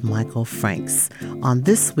 It's Michael Franks. On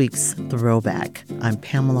this week's Throwback, I'm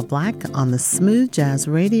Pamela Black on the Smooth Jazz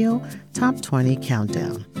Radio Top 20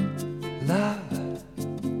 Countdown. Love,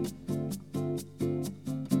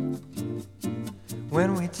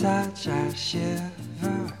 when we touch I shiver.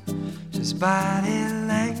 Just body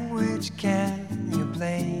language, can you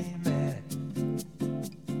blame it?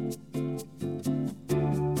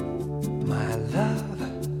 My love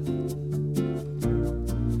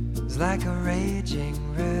is like a raging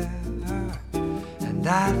river, and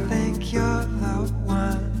I think you're the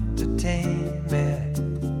one to tame it.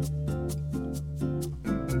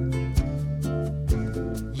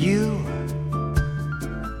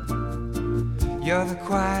 You're the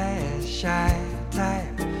quiet, shy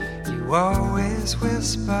type. You always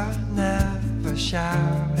whisper, never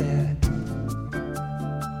shout it.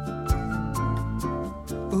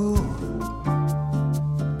 Ooh,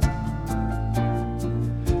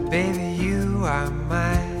 baby, you are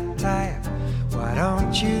my type. Why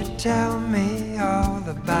don't you tell me all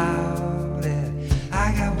about it?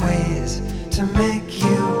 I got ways to make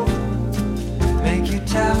you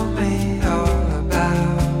tell me all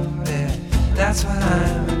about it. That's what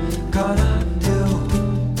I'm gonna do.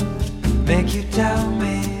 Make you tell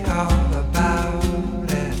me all about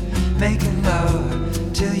it. Making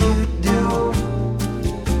love till you do.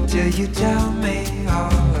 Till you tell me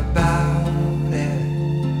all about it.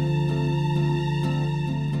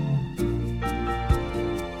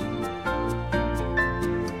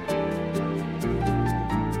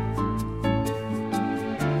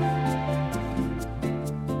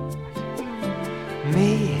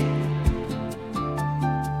 Me,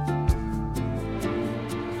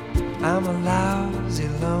 I'm a lousy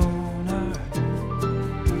loner.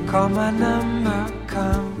 Call my number,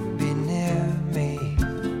 come be near me.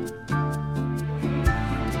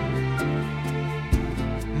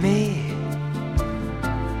 Me,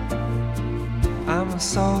 I'm a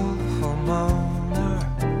soulful moaner.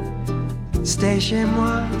 Station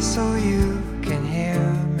one so you can hear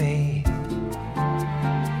me.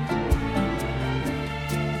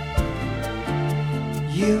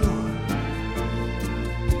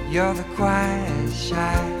 You're the quiet,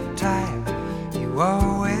 shy type. You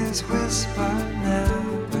always whisper,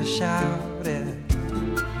 never shout it.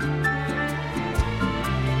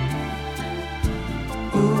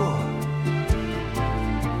 Ooh,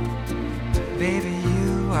 baby,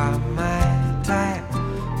 you are my type.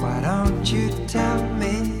 Why don't you tell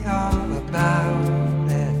me all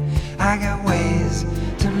about it? I got ways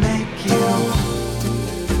to make you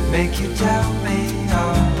tell me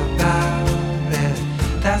all about it.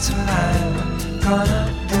 That's what I'm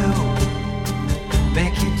gonna do.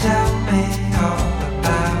 Make you tell me all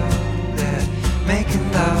about it.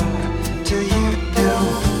 Making love till you do.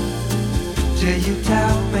 Till you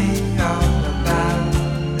tell me all about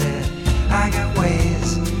it. I got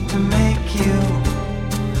ways to make you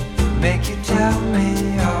tell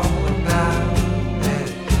me all about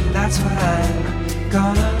it. That's what I'm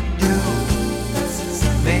gonna do.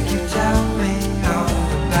 Make you tell me all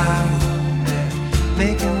about it.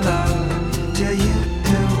 Making love till you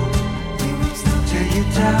do. Till you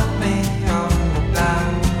tell me all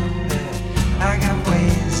about it. I got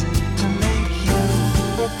ways to make you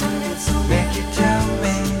tell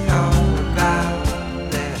me all about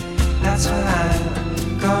it. That's what I'm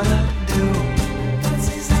gonna do.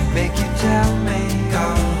 Make you tell me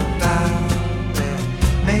all about it.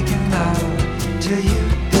 Making love till you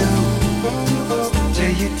do.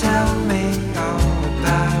 Till you tell me all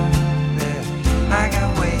about it. I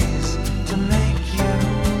got ways to make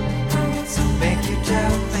you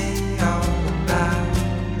tell me all about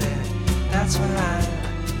it. That's what I'm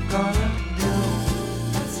gonna do.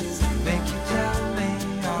 Make you tell me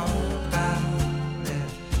all about it.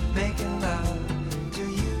 Making love till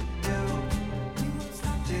you do.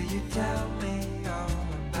 Till you tell me all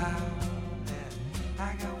about it. I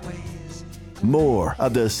got ways. More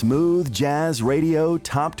of the Smooth Jazz Radio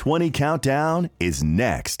Top 20 Countdown is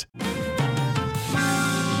next.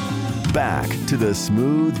 Back to the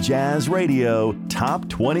Smooth Jazz Radio Top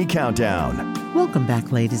 20 Countdown. Welcome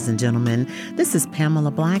back, ladies and gentlemen. This is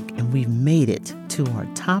Pamela Black, and we've made it to our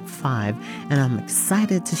top 5, and I'm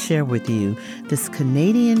excited to share with you this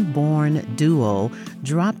Canadian-born duo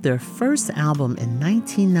dropped their first album in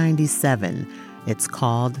 1997. It's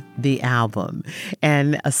called The Album,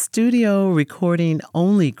 and a studio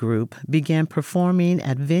recording-only group began performing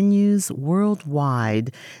at venues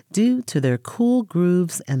worldwide due to their cool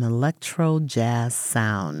grooves and electro jazz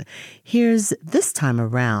sound. Here's This Time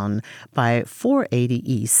Around by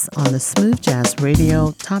 480 East on the Smooth Jazz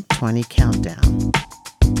Radio Top 20 Countdown.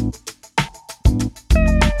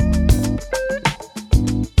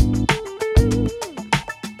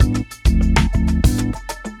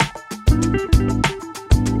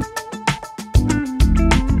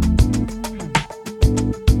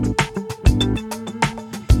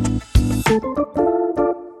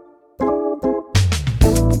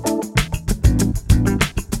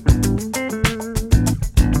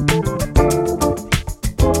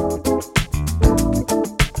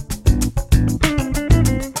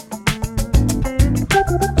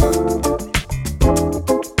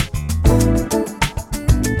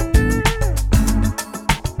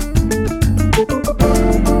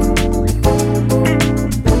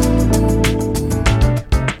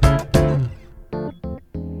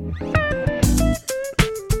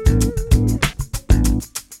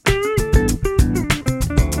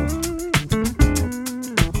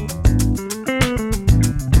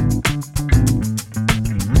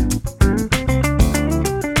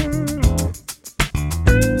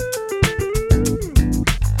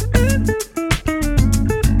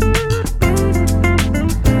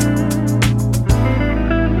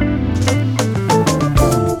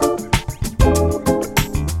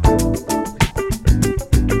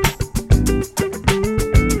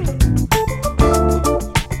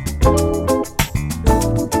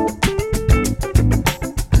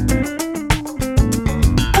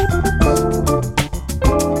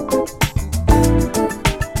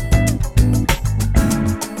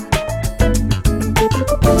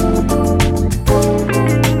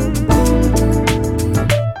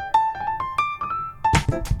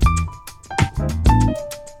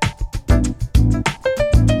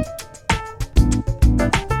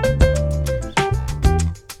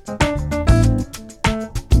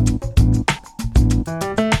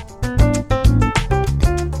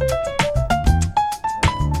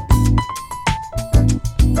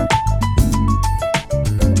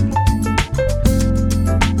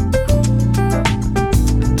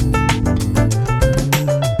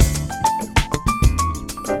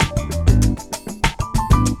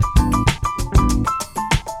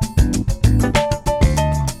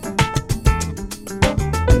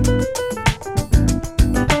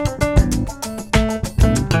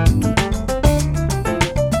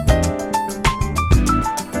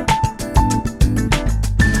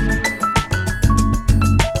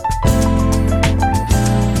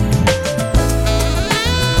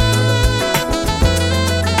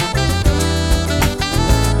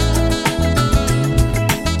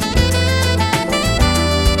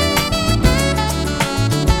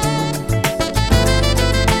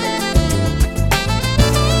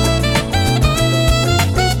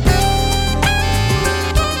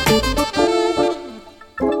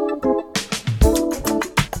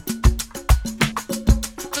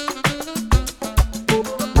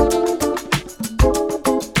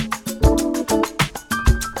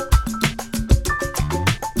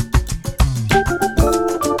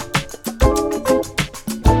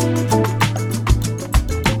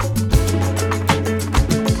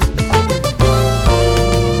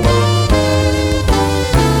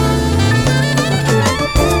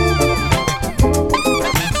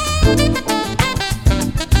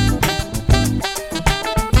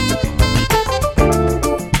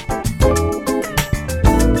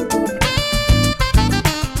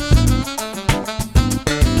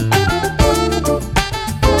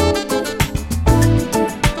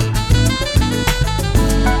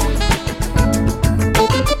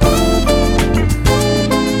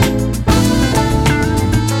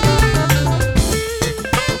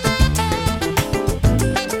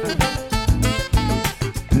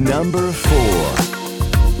 Number 4.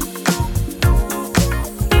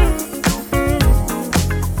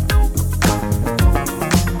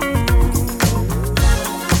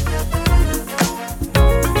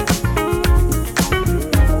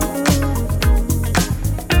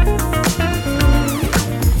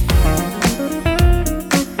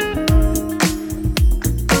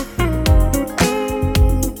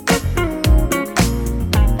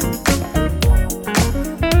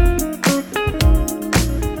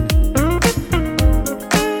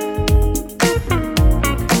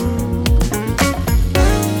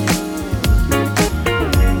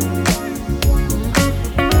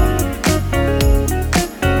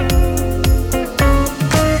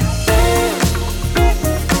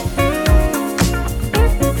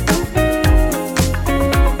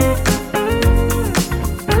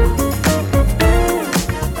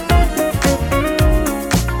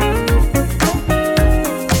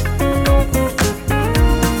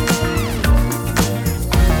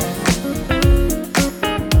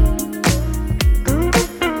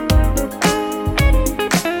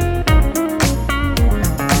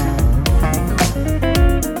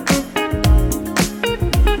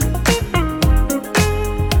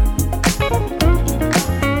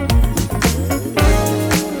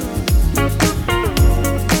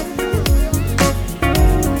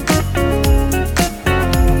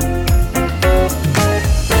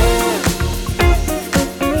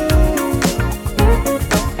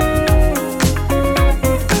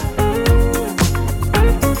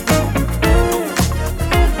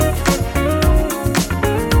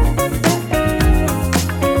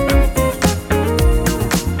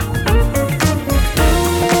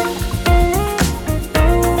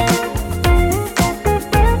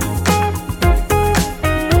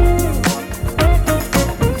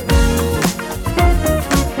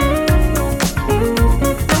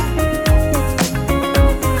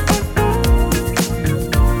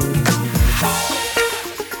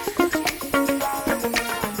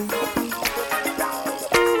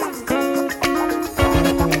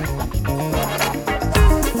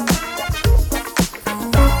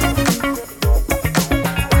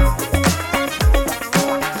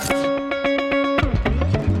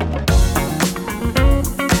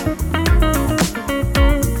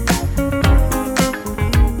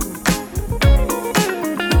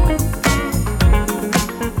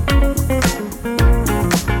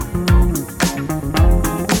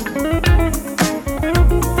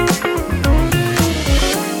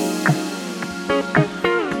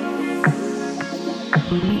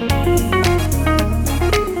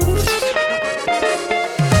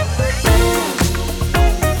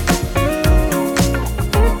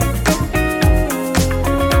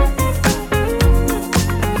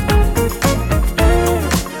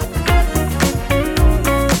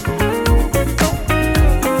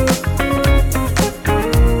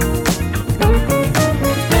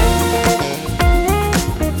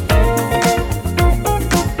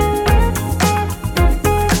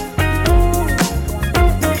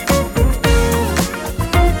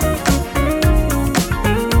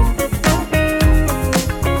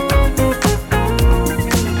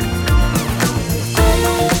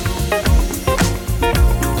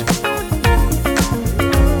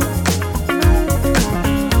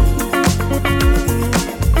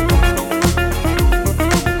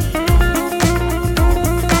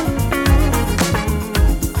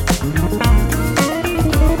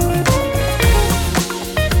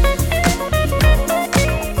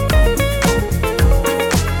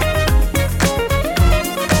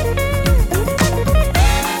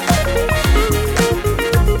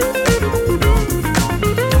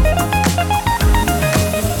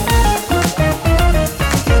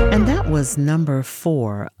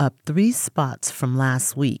 4, up 3 spots from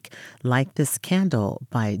last week. Like This Candle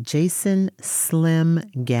by Jason Slim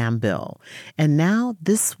Gambill. And now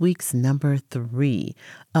this week's number 3,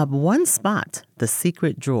 up 1 spot, The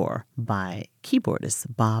Secret Drawer by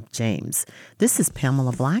keyboardist Bob James. This is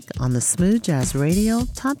Pamela Black on the Smooth Jazz Radio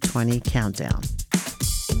Top 20 Countdown.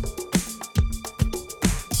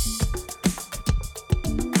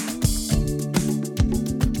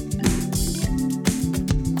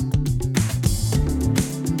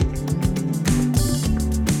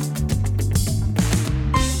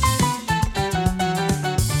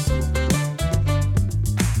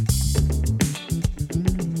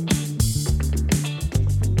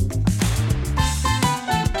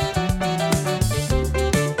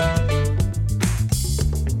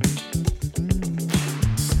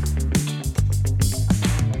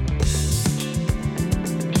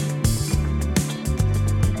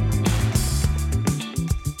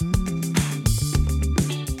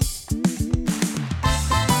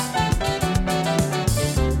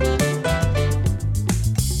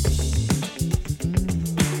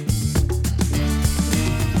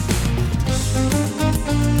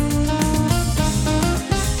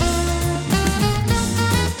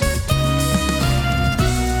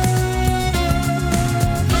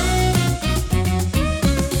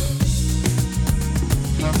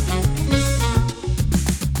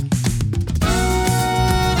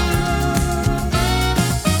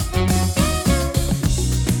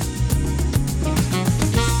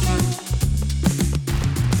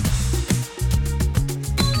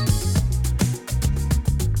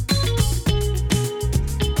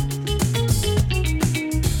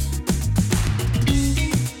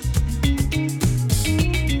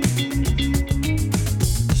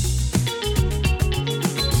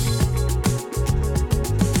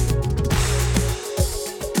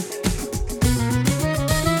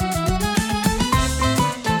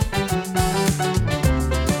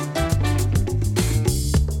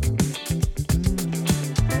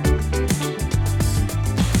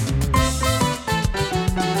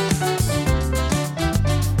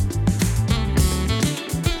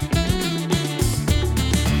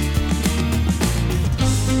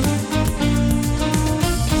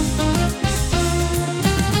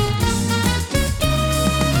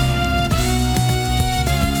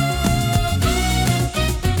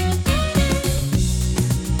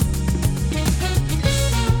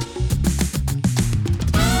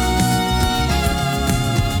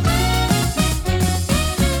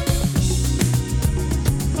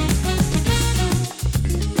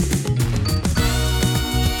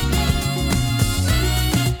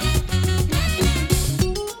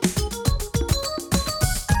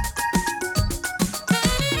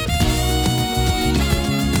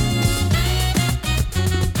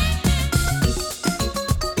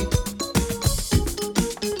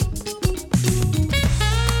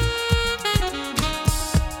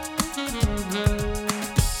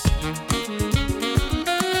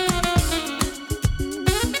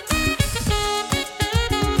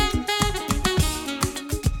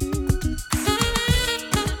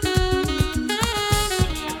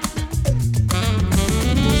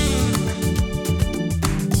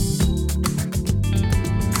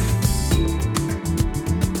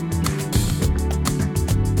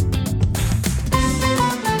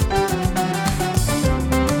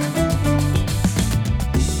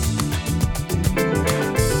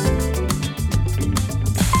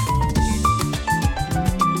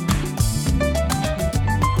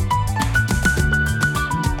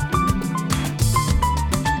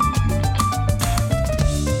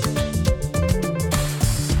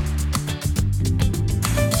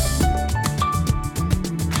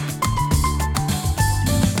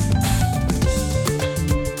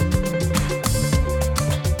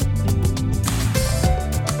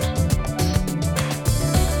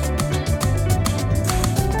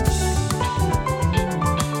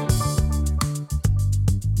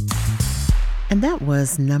 And that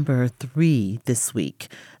was number 3 this week,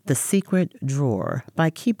 The Secret Drawer by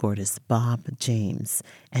keyboardist Bob James.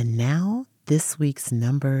 And now this week's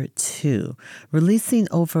number 2, releasing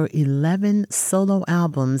over 11 solo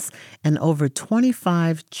albums and over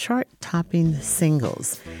 25 chart-topping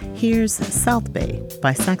singles. Here's South Bay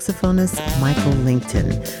by saxophonist Michael Lington.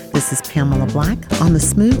 This is Pamela Black on the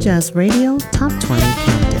Smooth Jazz Radio Top 20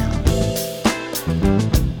 Countdown.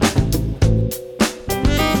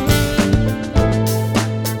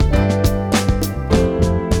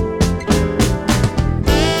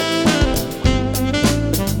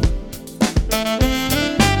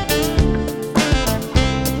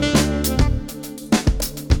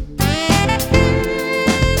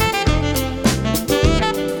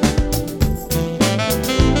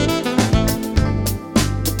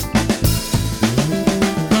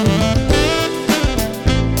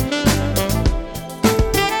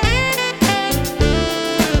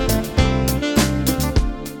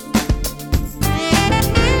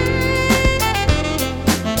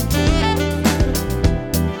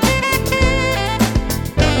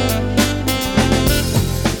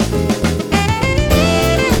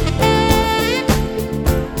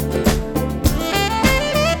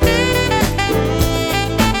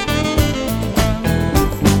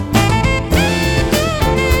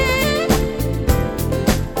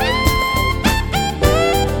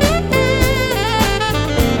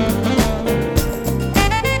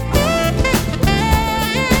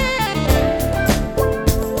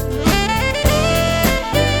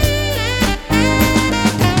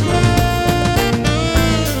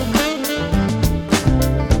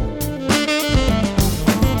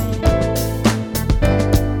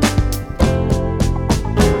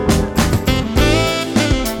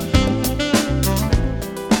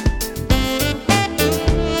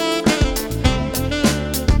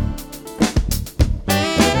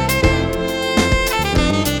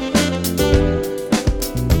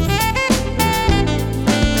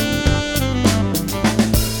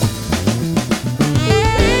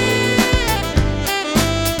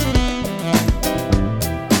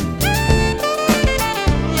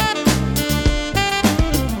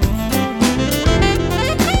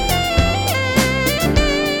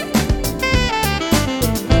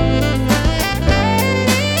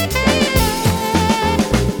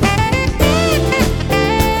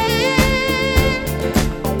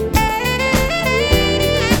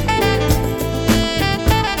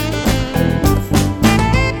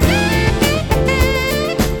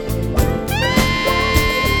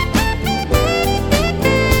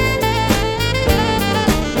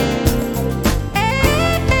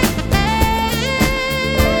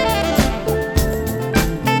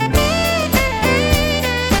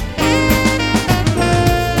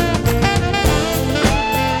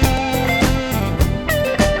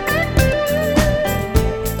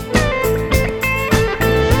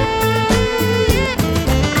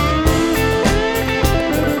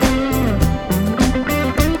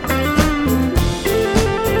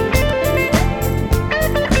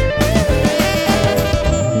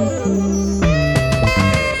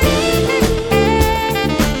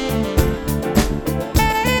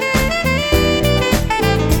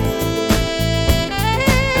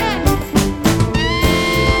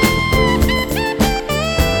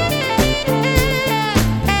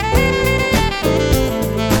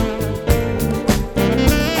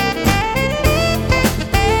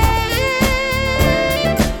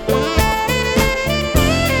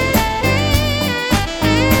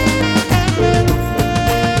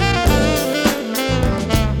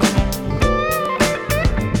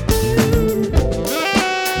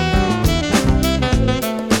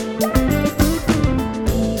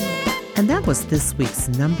 was this week's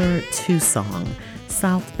number 2 song,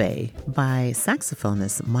 South Bay, by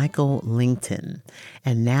saxophonist Michael Lington.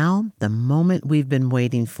 And now, the moment we've been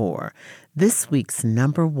waiting for, this week's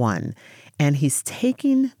number 1. And he's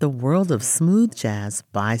taking the world of smooth jazz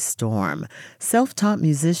by storm. Self-taught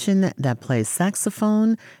musician that plays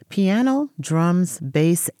saxophone, piano, drums,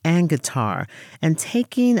 bass, and guitar, and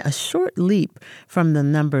taking a short leap from the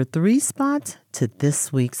number 3 spot to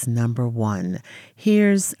this week's number 1.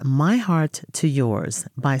 Here's My Heart to Yours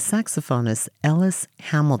by saxophonist Ellis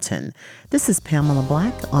Hamilton. This is Pamela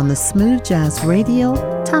Black on the Smooth Jazz Radio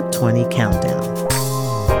Top 20 Countdown.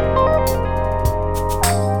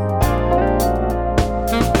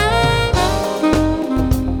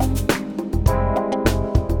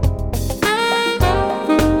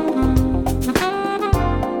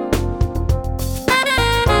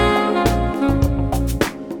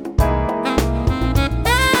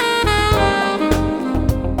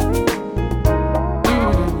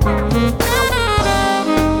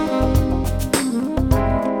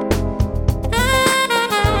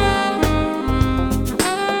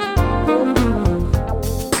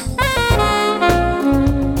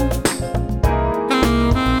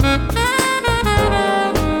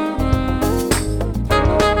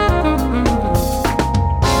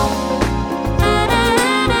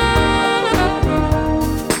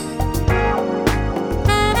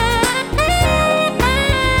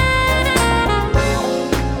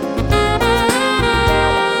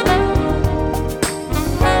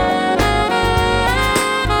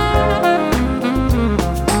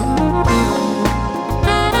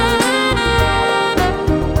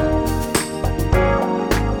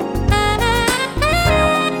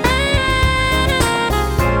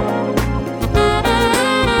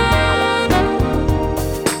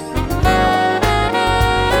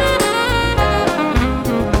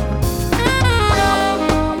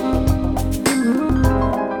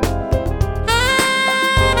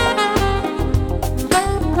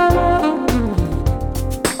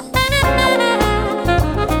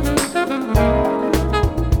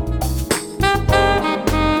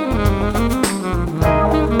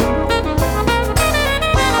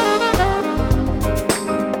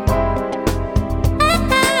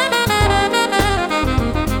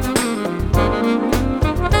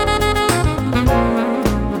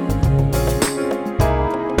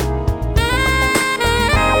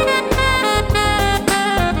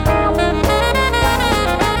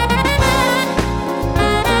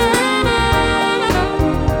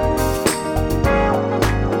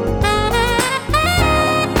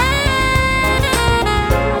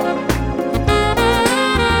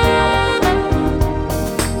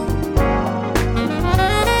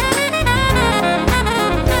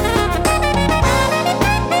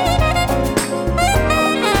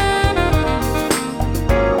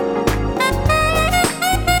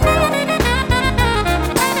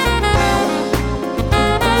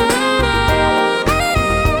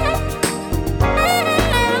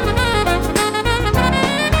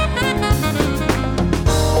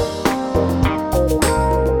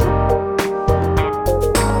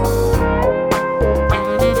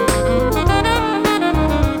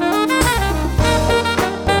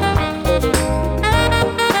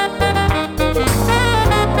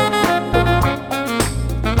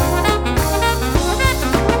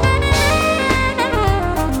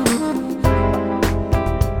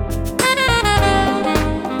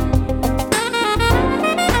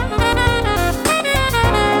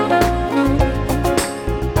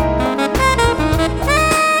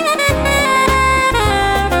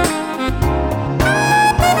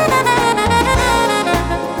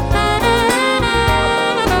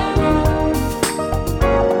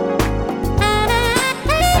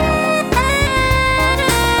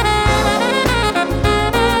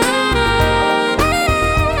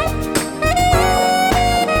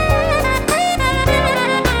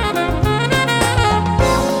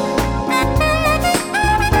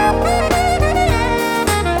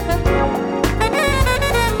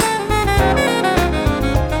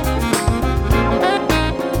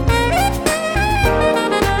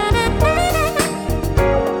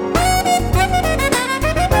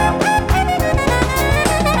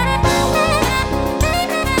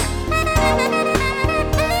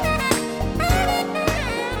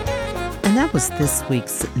 was this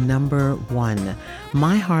week's number 1,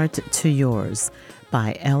 My Heart to Yours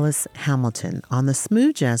by Ellis Hamilton on the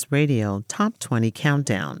Smooth Jazz Radio Top 20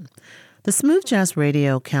 Countdown. The Smooth Jazz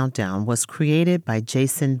Radio Countdown was created by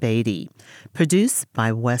Jason Beatty, produced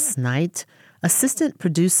by Wes Knight, assistant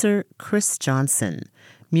producer Chris Johnson,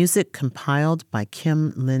 music compiled by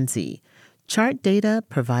Kim Lindsay, chart data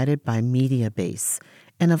provided by Mediabase,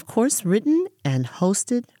 and of course written and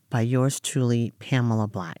hosted by yours truly, Pamela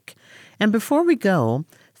Black. And before we go,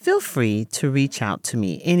 feel free to reach out to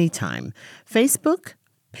me anytime. Facebook,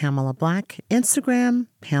 Pamela Black. Instagram,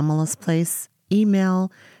 Pamela's Place.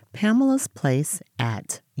 Email, Pamela's Place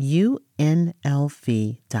at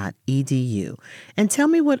unlv.edu. And tell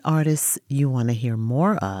me what artists you want to hear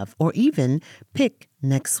more of, or even pick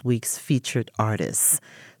next week's featured artists.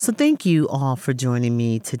 So thank you all for joining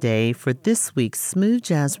me today for this week's Smooth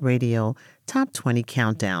Jazz Radio Top 20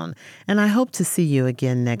 Countdown. And I hope to see you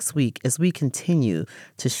again next week as we continue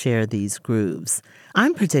to share these grooves.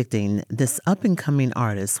 I'm predicting this up-and-coming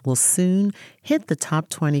artist will soon hit the Top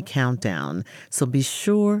 20 Countdown, so be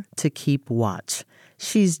sure to keep watch.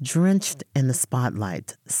 She's drenched in the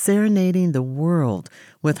spotlight, serenading the world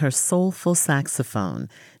with her soulful saxophone.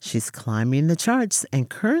 She's climbing the charts and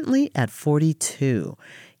currently at 42.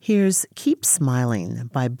 Here's Keep Smiling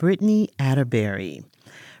by Brittany Atterbury.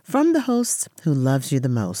 From the host who loves you the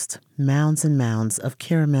most, mounds and mounds of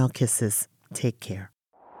caramel kisses. Take care.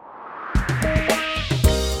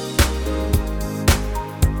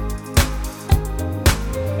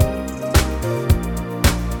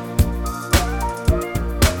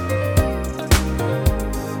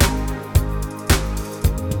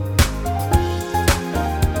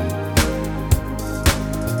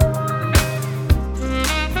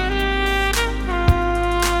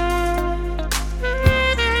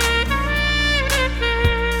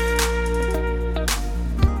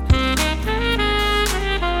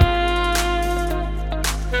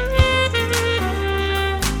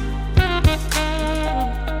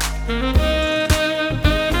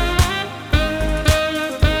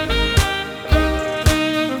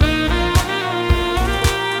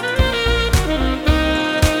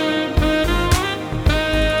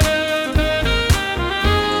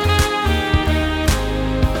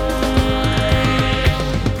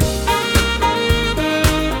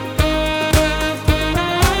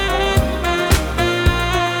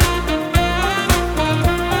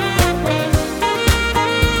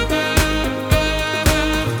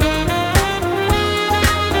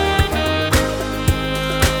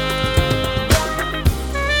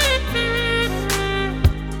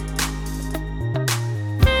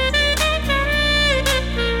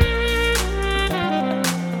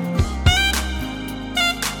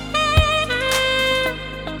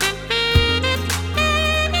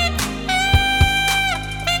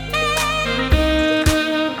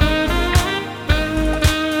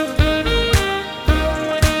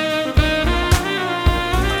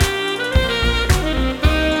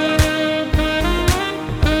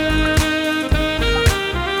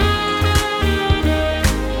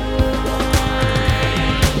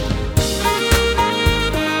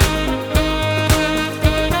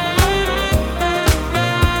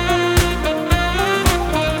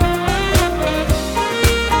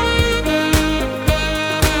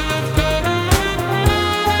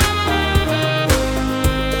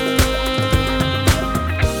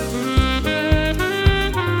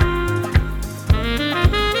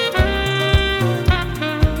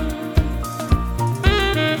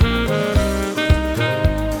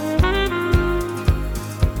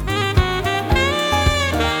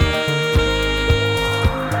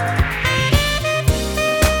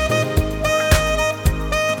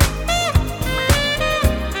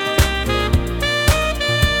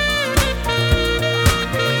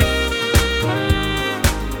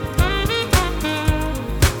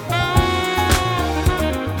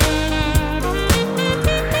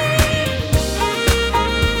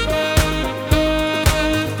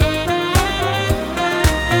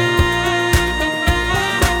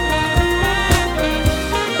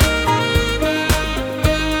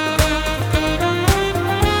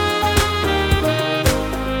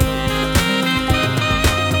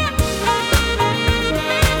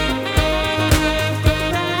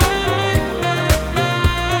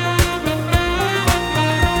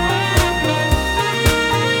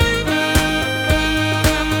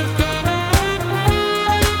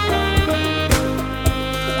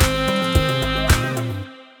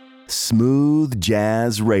 Smooth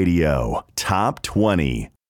Jazz Radio, Top 20.